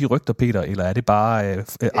 Køber du nogle af de rygter, Peter, eller er det bare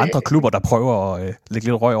andre klubber, der prøver at lægge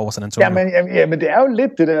lidt røg over San Antonio? Jamen det er jo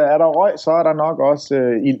lidt det der. Er der røg, så er der nok også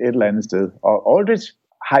ild et eller andet sted. Og Aldridge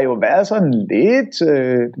har jo været sådan lidt,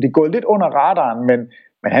 det er gået lidt under radaren, men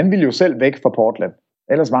han ville jo selv væk fra Portland.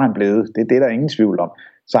 Ellers var han blevet. Det er der ingen tvivl om.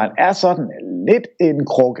 Så han er sådan lidt en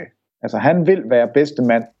krukke. Altså han vil være bedste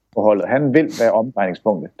mand på holdet. Han vil være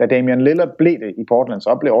omdrejningspunktet. Da Damian Lillard blev det i Portland,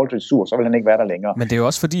 så blev Aldridge sur, så vil han ikke være der længere. Men det er jo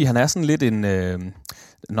også fordi, han er sådan lidt en...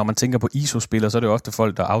 når man tænker på ISO-spillere, så er det jo ofte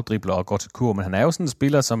folk, der afdribler og går til kur, men han er jo sådan en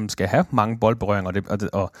spiller, som skal have mange boldberøringer,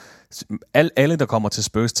 og alle, der kommer til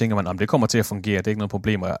Spurs, tænker man, om det kommer til at fungere, det er ikke noget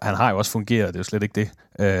problem, og han har jo også fungeret, det er jo slet ikke det.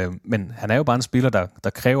 Men han er jo bare en spiller, der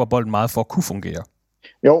kræver bolden meget for at kunne fungere.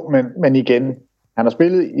 Jo, men igen, han har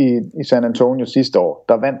spillet i San Antonio sidste år,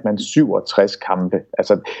 der vandt man 67 kampe.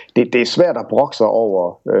 Altså, det er svært at brokke sig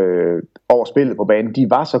over spillet på banen. De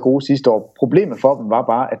var så gode sidste år. Problemet for dem var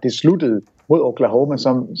bare, at det sluttede mod Oklahoma,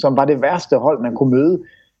 som var det værste hold, man kunne møde.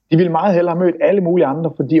 De ville meget hellere have mødt alle mulige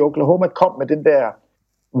andre, fordi Oklahoma kom med den der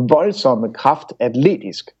voldsomme kraft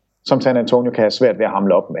atletisk, som San Antonio kan have svært ved at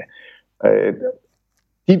hamle op med.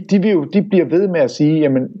 De bliver ved med at sige,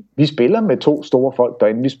 jamen, vi spiller med 2 store folk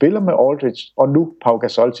derinde. Vi spiller med Aldridge, og nu Pau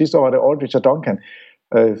Gasol. Sidste år var det Aldridge og Duncan.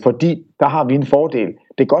 Fordi der har vi en fordel.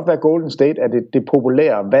 Det kan godt være, Golden State er det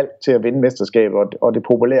populære valg til at vinde mesterskabet, og det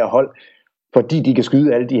populære hold, fordi de kan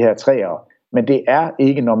skyde alle de her træer. Men det er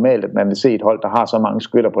ikke normalt, at man vil se et hold, der har så mange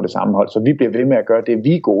skytter på det samme hold. Så vi bliver ved med at gøre det,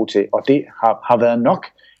 vi er gode til, og det har været nok.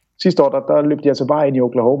 Sidste år, der løb de altså bare ind i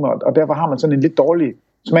Oklahoma, og derfor har man sådan en lidt dårlig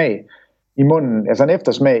smag i munden, altså en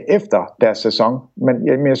eftersmag efter deres sæson.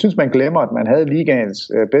 Men jeg synes, man glemmer, at man havde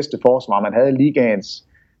ligaens bedste forsvar, man havde ligaens,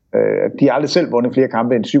 de har aldrig selv vundet flere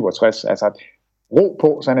kampe end 67, altså ro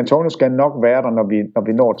på. San Antonio skal nok være der, når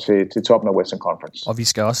vi når til toppen af Western Conference. Og vi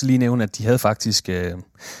skal også lige nævne, at de havde faktisk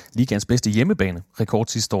ligaens bedste hjemmebane rekord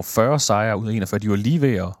sidste år. 40 sejre ud af 41. De var lige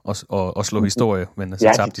ved at slå historie, men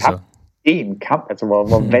så tabte de så. En kamp, altså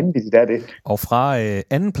hvor vanvittigt er det. Og fra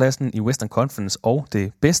anden pladsen i Western Conference og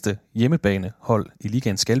det bedste hjemmebanehold i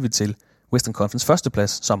ligaen skal vi til Western Conference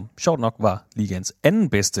førsteplads, som sjovt nok var ligaens anden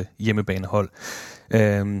bedste hjemmebanehold.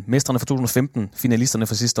 Mestrene for 2015, finalisterne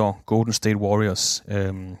for sidste år, Golden State Warriors.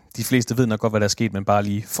 De fleste ved nok godt, hvad der er sket, men bare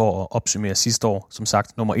lige for at opsummere sidste år. Som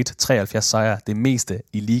sagt, nummer 1, 73 sejre, det meste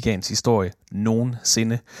i ligaens historie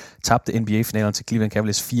nogensinde. Tabte NBA-finalen til Cleveland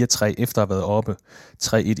Cavaliers 4-3 efter at have været oppe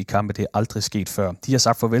 3-1 i kampe. Det er aldrig sket før. De har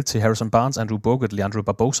sagt farvel til Harrison Barnes, Andrew Bogut, Leandro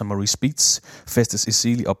Barbosa, Maurice Speeds, Festus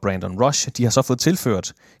Ezeli og Brandon Rush. De har så fået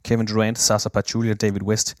tilført Kevin Durant, Zaza Pachulia, David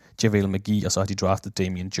West, JaVale McGee, og så har de draftet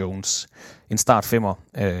Damian Jones. En start femmer,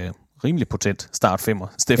 rimelig potent start femmer.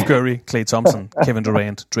 Steph Curry, Klay Thompson, Kevin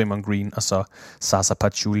Durant, Draymond Green og så Zaza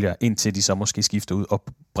Pachulia, indtil de så måske skifter ud og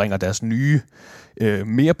bringer deres nye,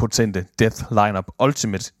 mere potente death lineup,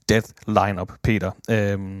 ultimate death lineup, Peter.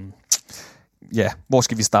 Hvor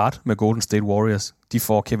skal vi starte med Golden State Warriors? De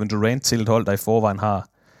får Kevin Durant til et hold, der i forvejen har,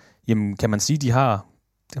 jamen kan man sige, de har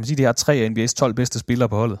 3 af NBA's 12 bedste spillere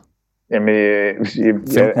på holdet? Jamen,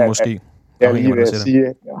 15 måske. Jeg lige vil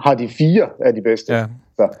sige, har de 4 af de bedste. Ja.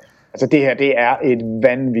 Så, altså det her, det er et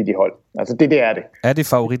vanvittigt hold. Altså det er det. Er det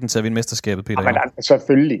favoritten til at vinde mesterskabet, Peter? Men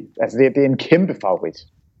selvfølgelig. Altså det er en kæmpe favorit.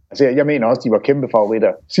 Altså jeg mener også, de var kæmpe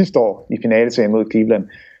favoritter sidste år i finaleserien mod Cleveland.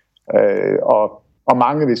 Og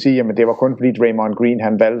mange vil sige, at det var kun fordi Draymond Green,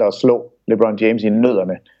 han valgte at slå LeBron James i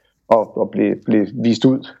nødderne og blev vist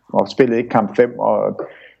ud og spillede ikke kamp 5, og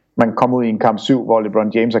man kom ud i en kamp 7, hvor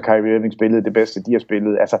LeBron James og Kyrie Irving spillede det bedste, de har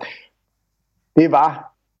spillet. Altså det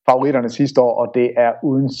var favoritterne sidste år, og det er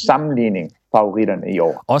uden sammenligning favoritterne i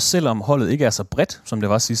år. Også selvom holdet ikke er så bredt, som det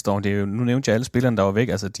var sidste år. Det er jo, nu nævnte jeg alle spillerne, der var væk.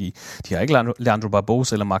 Altså de har ikke Leandro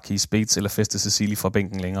Barbosa eller Marquise Bates eller Festus Ezeli fra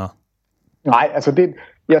bænken længere. Nej, altså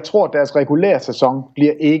jeg tror, at deres regulære sæson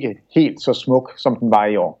bliver ikke helt så smuk, som den var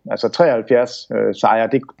i år. Altså 73 sejre,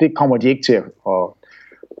 det kommer de ikke til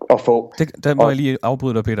at få. Der må jeg lige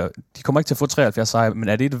afbryde dig, Peter. De kommer ikke til at få 73 sejre, men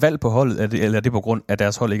er det et valg på holdet, eller er det på grund af, at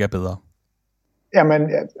deres hold ikke er bedre? Jamen,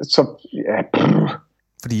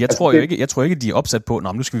 Fordi jeg tror ikke, de er opsat på,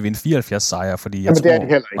 nu skal vi vinde 74 sejre, fordi jeg tror... det er det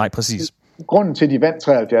heller ikke. Nej, præcis. Grunden til, at de vandt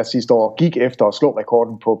 73 sidste år, gik efter at slå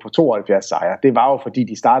rekorden på 72 sejre, det var jo, fordi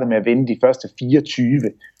de startede med at vinde de første 24,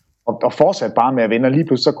 og fortsatte bare med at vinde, og lige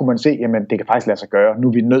pludselig så kunne man se, jamen det kan faktisk lade sig gøre, nu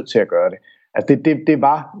er vi nødt til at gøre det. Altså det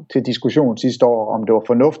var til diskussion sidste år, om det var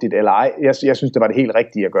fornuftigt eller ej. Jeg synes, det var det helt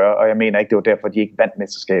rigtige at gøre, og jeg mener ikke, det var derfor, de ikke vandt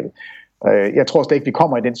mesterskabet. Jeg tror slet ikke, vi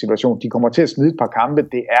kommer i den situation. De kommer til at smide et par kampe.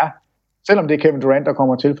 Det er, selvom det er Kevin Durant, der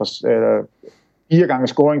kommer til for 4 gange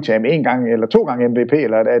scoring champ, 1 gang eller 2 gange MVP,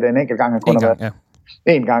 eller er det en enkelt gang, han kun har været?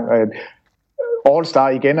 Ja. 1 gang. All-Star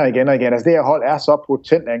igen og igen og igen. Altså det her hold er så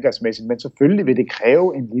potent angrebsmæssigt, men selvfølgelig vil det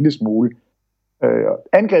kræve en lille smule.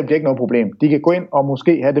 Angreb bliver ikke noget problem. De kan gå ind og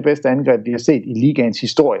måske have det bedste angreb, vi har set i ligaens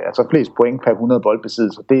historie. Altså flest point per 100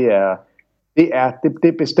 boldbesiddelse. Det er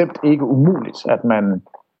bestemt ikke umuligt, at man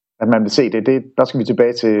vil se det. Der skal vi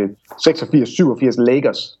tilbage til 86-87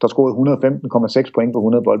 Lakers, der scorede 115,6 point på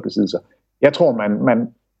 100 boldbesiddelser. Jeg tror, man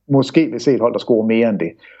måske vil se et hold, der scorer mere end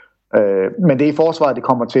det. Men det er i forsvaret, det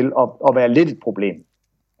kommer til at være lidt et problem.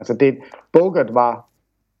 Altså Bogut var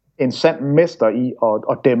en sand mester i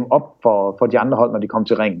at dæmme op for de andre hold, når de kom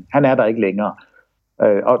til ringen. Han er der ikke længere.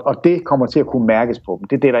 Og det kommer til at kunne mærkes på dem.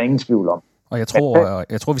 Det er der ingen tvivl om. Og jeg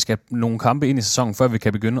tror, vi skal have nogle kampe ind i sæsonen, før vi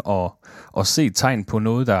kan begynde at se tegn på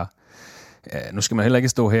noget, der... Nu skal man heller ikke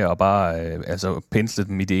stå her og bare pensle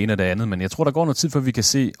dem i det ene og det andet, men jeg tror, der går noget tid, før vi kan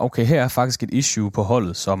se, okay, her er faktisk et issue på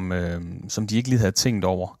holdet, som de ikke lige havde tænkt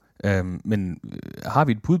over. Men har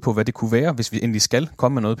vi et bud på, hvad det kunne være, hvis vi endelig skal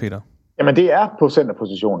komme med noget, Peter? Jamen det er på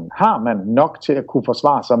centerpositionen. Har man nok til at kunne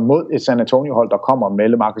forsvare sig mod et San Antonio-hold, der kommer med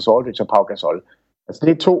LaMarcus Aldridge og Pau Gasol? Altså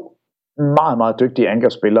det er 2 meget, meget dygtige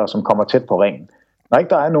angrebsspillere, som kommer tæt på ringen. Når ikke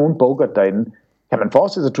der er nogen Bogut derinde, kan man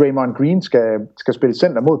forestille sig, at Draymond Green skal spille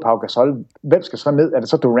center mod Pau Gasol? Hvem skal så ned? Er det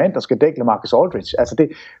så Durant, der skal dække LaMarcus Aldridge? Altså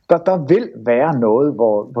der vil være noget,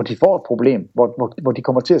 hvor de får et problem, hvor de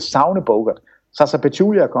kommer til at savne Bogut. Zaza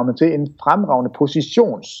Pachulia er kommet til en fremragende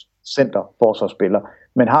positionscenter-forsvarsspiller,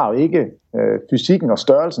 men har jo ikke fysikken og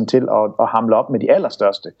størrelsen til at hamle op med de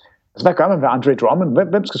allerstørste. Altså, hvad gør man ved Andre Drummond?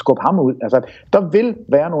 Hvem skal skubbe ham ud? Altså, der vil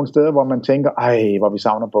være nogle steder, hvor man tænker, hvor vi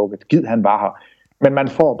savner Bogut. Gid han var her. Men man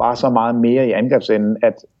får bare så meget mere i angrebsenden,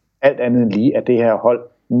 alt andet end lige, at det her hold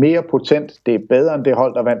mere potent, det er bedre end det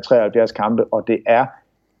hold, der vandt 73 kampe, og det er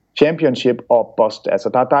championship og bust. Altså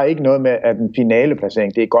der er ikke noget med, at en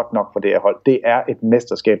finaleplacering, det er godt nok for det her hold. Det er et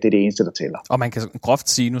mesterskab, det er det eneste, der tæller. Og man kan groft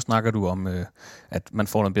sige, nu snakker du om, at man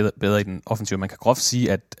får noget bedre i den offensive, man kan groft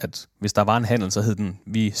sige, at hvis der var en handel, så hed den,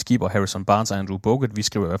 vi skipper Harrison Barnes og Andrew Bogut, vi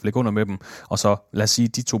skriver i hvert fald ikke under med dem, og så lad os sige,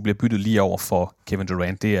 de to bliver byttet lige over for Kevin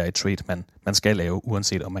Durant. Det er et trade, man skal lave,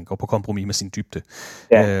 uanset om man går på kompromis med sin dybde.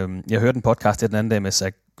 Ja. Jeg hørte en podcast den anden dag med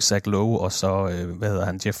Zach Lowe, og så,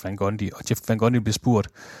 Jeff Van Gundy, og Jeff Van Gundy blev spurgt,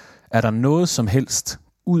 er der noget som helst,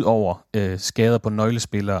 ud over skader på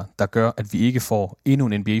nøglespillere, der gør, at vi ikke får endnu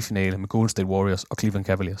en NBA-finale med Golden State Warriors og Cleveland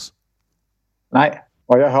Cavaliers? Nej,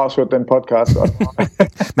 og jeg har også hørt den podcast.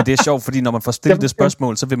 Men det er sjovt, fordi når man får stillet det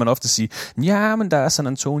spørgsmål, så vil man ofte sige, ja, men der er San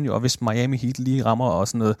Antonio, og hvis Miami Heat lige rammer og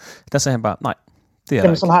sådan noget, der sagde han bare, nej, det er der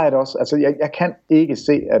ikke. Sådan har jeg det også. Altså, jeg kan ikke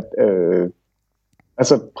se, at...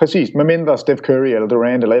 Altså præcis, medmindre Steph Curry eller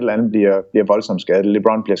Durant eller et eller andet bliver voldsomt skadet, eller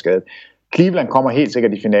LeBron bliver skadet. Cleveland kommer helt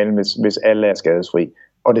sikkert i finalen, hvis alle er skadesfri.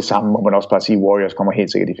 Og det samme må man også bare sige, Warriors kommer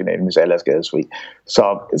helt sikkert i finalen, hvis alle er skadesfri.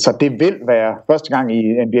 Så det vil være første gang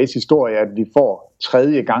i NBA's historie, at vi får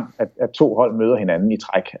tredje gang, at to hold møder hinanden i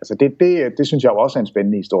træk. Altså det synes jeg også er en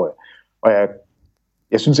spændende historie. Og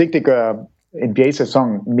jeg synes ikke, det gør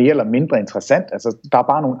NBA-sæsonen mere eller mindre interessant. Altså der er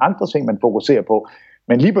bare nogle andre ting, man fokuserer på.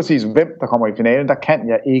 Men lige præcis hvem der kommer i finalen, der kan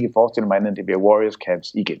jeg ikke forestille mig andet, end det bliver Warriors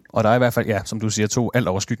Cavs igen. Og der er i hvert fald, ja, som du siger, 2 alt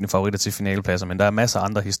overskyggende favoritter til finalepladser, men der er masser af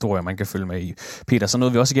andre historier, man kan følge med i. Peter, så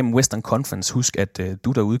nåede vi også igennem Western Conference. Husk, at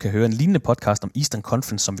du derude kan høre en lignende podcast om Eastern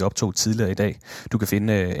Conference, som vi optog tidligere i dag. Du kan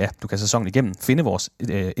finde, du kan sæsonen igennem finde vores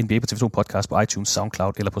NBA på TV2 podcast på iTunes,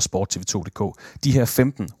 SoundCloud eller på sporttv2.dk. De her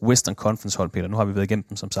 15 Western Conference hold, Peter, nu har vi været igennem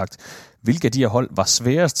dem, som sagt. Hvilke af de her hold var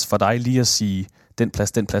sværest for dig lige at sige, den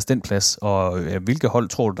plads, og hvilke hold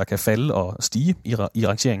tror du, der kan falde og stige i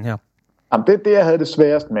rangeringen her? Jamen det jeg havde det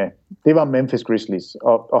sværest med, det var Memphis Grizzlies,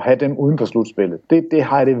 og have dem uden for slutspillet. Det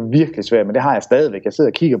har jeg det virkelig svært med, det har jeg stadigvæk. Jeg sidder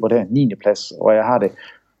og kigger på det her 9. plads, og jeg har det.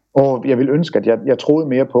 Og jeg vil ønske, at jeg troede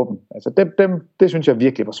mere på dem. Altså det synes jeg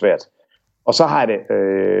virkelig var svært. Og så har jeg det...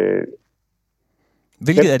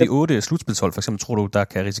 Hvilket af de 8 slutspilshold, for eksempel, tror du, der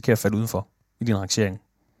kan risikere at falde udenfor i din rangering?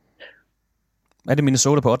 Er det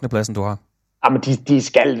Minnesota på 8. pladsen, du har? Jamen,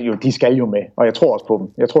 de skal jo med, og jeg tror også på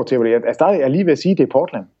dem. Jeg tror til, at jeg er lige ved at sige, at det er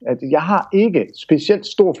Portland. At jeg har ikke specielt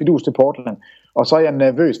stor fidus til Portland, og så er jeg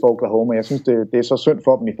nervøs for Oklahoma. Jeg synes, det er så synd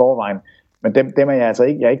for dem i forvejen. Men dem er jeg altså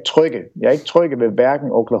ikke. Jeg er ikke trygge. Jeg er ikke trygge ved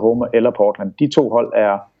hverken Oklahoma eller Portland. De to hold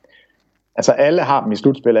er... Altså, alle har dem i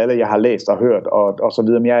slutspil, alle jeg har læst og hørt, og så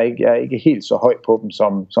videre, men jeg er ikke helt så højt på dem,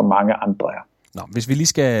 som mange andre er. Nå, hvis vi lige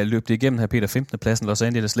skal løbe det igennem her, Peter, 15. pladsen Los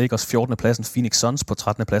Angeles Lakers, 14. pladsen Phoenix Suns, på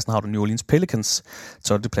 13. pladsen har du New Orleans Pelicans,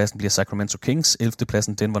 12. pladsen bliver Sacramento Kings, 11.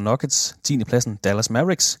 pladsen Denver Nuggets, 10. pladsen Dallas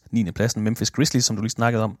Mavericks, 9. pladsen Memphis Grizzlies, som du lige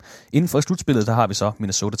snakkede om. Inden for slutspillet, der har vi så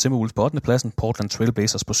Minnesota Timberwolves på 8. pladsen, Portland Trail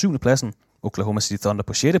Blazers på 7. pladsen, Oklahoma City Thunder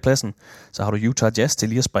på 6. pladsen, så har du Utah Jazz til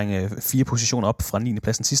lige at springe 4 positioner op fra 9.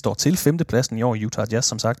 pladsen sidste år til 5. pladsen i år, Utah Jazz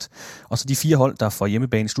som sagt. Og så de 4 hold, der får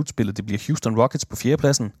hjemmebane i slutspillet, det bliver Houston Rockets på 4.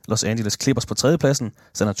 pladsen, Los Angeles Clippers på 3. pladsen,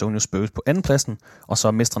 San Antonio Spurs på 2. pladsen, og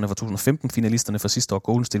så mestrene fra 2015, finalisterne fra sidste år,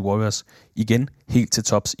 Golden State Warriors, igen helt til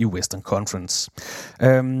tops i Western Conference.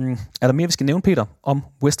 Er der mere, vi skal nævne, Peter, om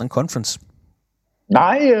Western Conference?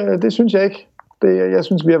 Nej, det synes jeg ikke. Jeg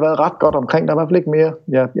synes, vi har været ret godt omkring. Der er i hvert fald ikke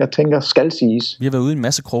mere, jeg tænker, skal siges. Vi har været ude i en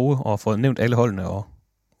masse kroge og fået nævnt alle holdene og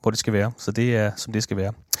hvor det skal være. Så det er, som det skal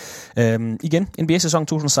være. Igen, NBA-sæson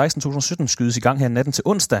 2016-2017 skydes i gang her natten til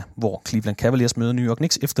onsdag, hvor Cleveland Cavaliers møder New York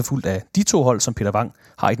Knicks, efterfulgt af de 2 hold, som Peter Wang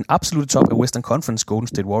har i den absolutte top af Western Conference, Golden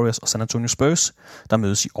State Warriors og San Antonio Spurs, der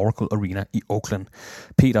mødes i Oracle Arena i Oakland.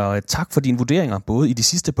 Peter, tak for dine vurderinger, både i de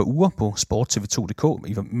sidste par uger på sporttv2.dk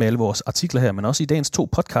med alle vores artikler her, men også i dagens 2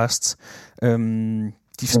 podcasts.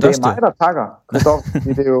 De største... Det er mig, der takker.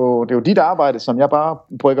 Det er jo dit arbejde, som jeg bare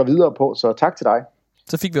brygger videre på, så tak til dig.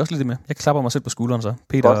 Så fik vi også lidt med. Jeg klapper mig selv på skulderen så.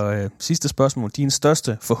 Peter, sidste spørgsmål. Dine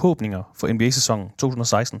største forhåbninger for NBA-sæsonen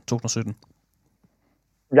 2016-2017?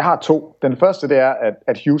 Jeg har 2. Den første, det er,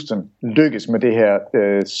 at Houston lykkes med det her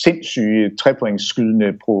sindssyge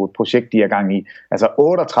 3-pointsskydende projekt, de er gang i. Altså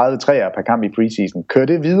 38 træer per kamp i preseason. Kør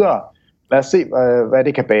det videre. Lad os se, hvad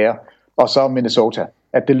det kan bære. Og så Minnesota.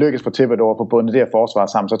 At det lykkes for Thibodeau at få bundet det her forsvar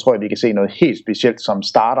sammen, så tror jeg, vi kan se noget helt specielt, som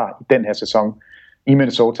starter i den her sæson i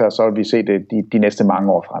Minnesota, så vil vi se det de næste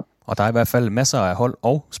mange år frem. Og der er i hvert fald masser af hold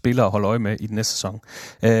og spillere at holde øje med i den næste sæson.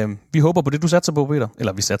 Vi håber på det, du satser på, Peter.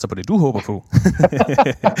 Eller vi satser på det, du håber på.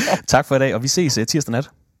 Tak for i dag, og vi ses tirsdag nat.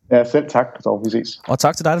 Ja, selv tak, så vi ses. Og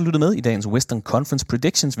tak til dig, der lyttede med i dagens Western Conference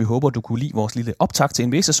Predictions. Vi håber, du kunne lide vores lille optakt til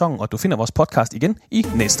NBA-sæsonen, og du finder vores podcast igen i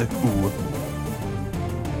næste uge.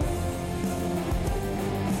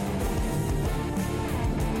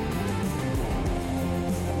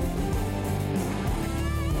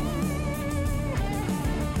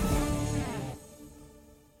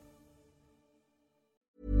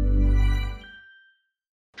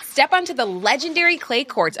 Step onto the legendary clay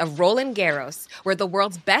courts of Roland Garros, where the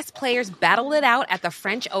world's best players battle it out at the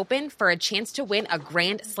French Open for a chance to win a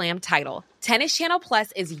Grand Slam title. Tennis Channel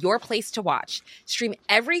Plus is your place to watch. Stream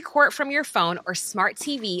every court from your phone or smart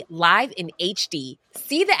TV live in HD.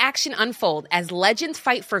 See the action unfold as legends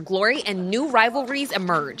fight for glory and new rivalries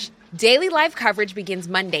emerge. Daily live coverage begins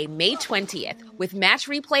Monday, May 20th, with match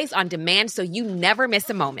replays on demand so you never miss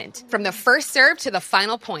a moment. From the first serve to the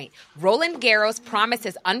final point, Roland Garros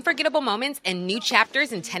promises unforgettable moments and new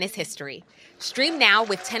chapters in tennis history. Stream now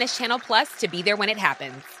with Tennis Channel Plus to be there when it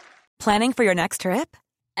happens. Planning for your next trip?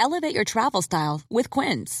 Elevate your travel style with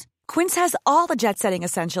Quince. Quince has all the jet-setting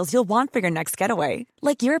essentials you'll want for your next getaway,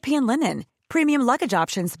 like European linen, premium luggage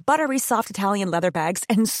options, buttery soft Italian leather bags,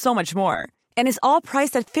 and so much more. And is all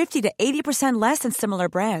priced at 50 to 80% less than similar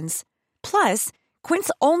brands. Plus,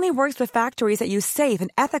 Quince only works with factories that use safe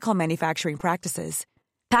and ethical manufacturing practices.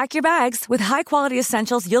 Pack your bags with high-quality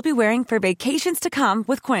essentials you'll be wearing for vacations to come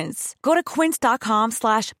with Quince. Go to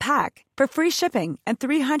quince.com/pack for free shipping and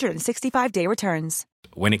 365-day returns.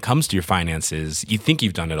 When it comes to your finances, you think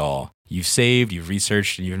you've done it all. You've saved, you've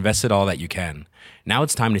researched, and you've invested all that you can. Now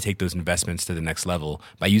it's time to take those investments to the next level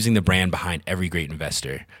by using the brand behind every great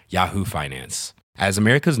investor, Yahoo Finance. As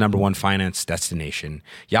America's #1 finance destination,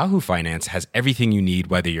 Yahoo Finance has everything you need,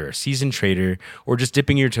 whether you're a seasoned trader or just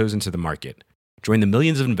dipping your toes into the market. Join the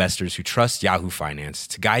millions of investors who trust Yahoo Finance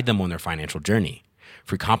to guide them on their financial journey.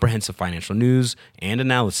 For comprehensive financial news and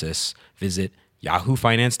analysis, visit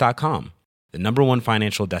yahoofinance.com, the #1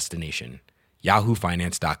 financial destination,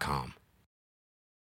 yahoofinance.com.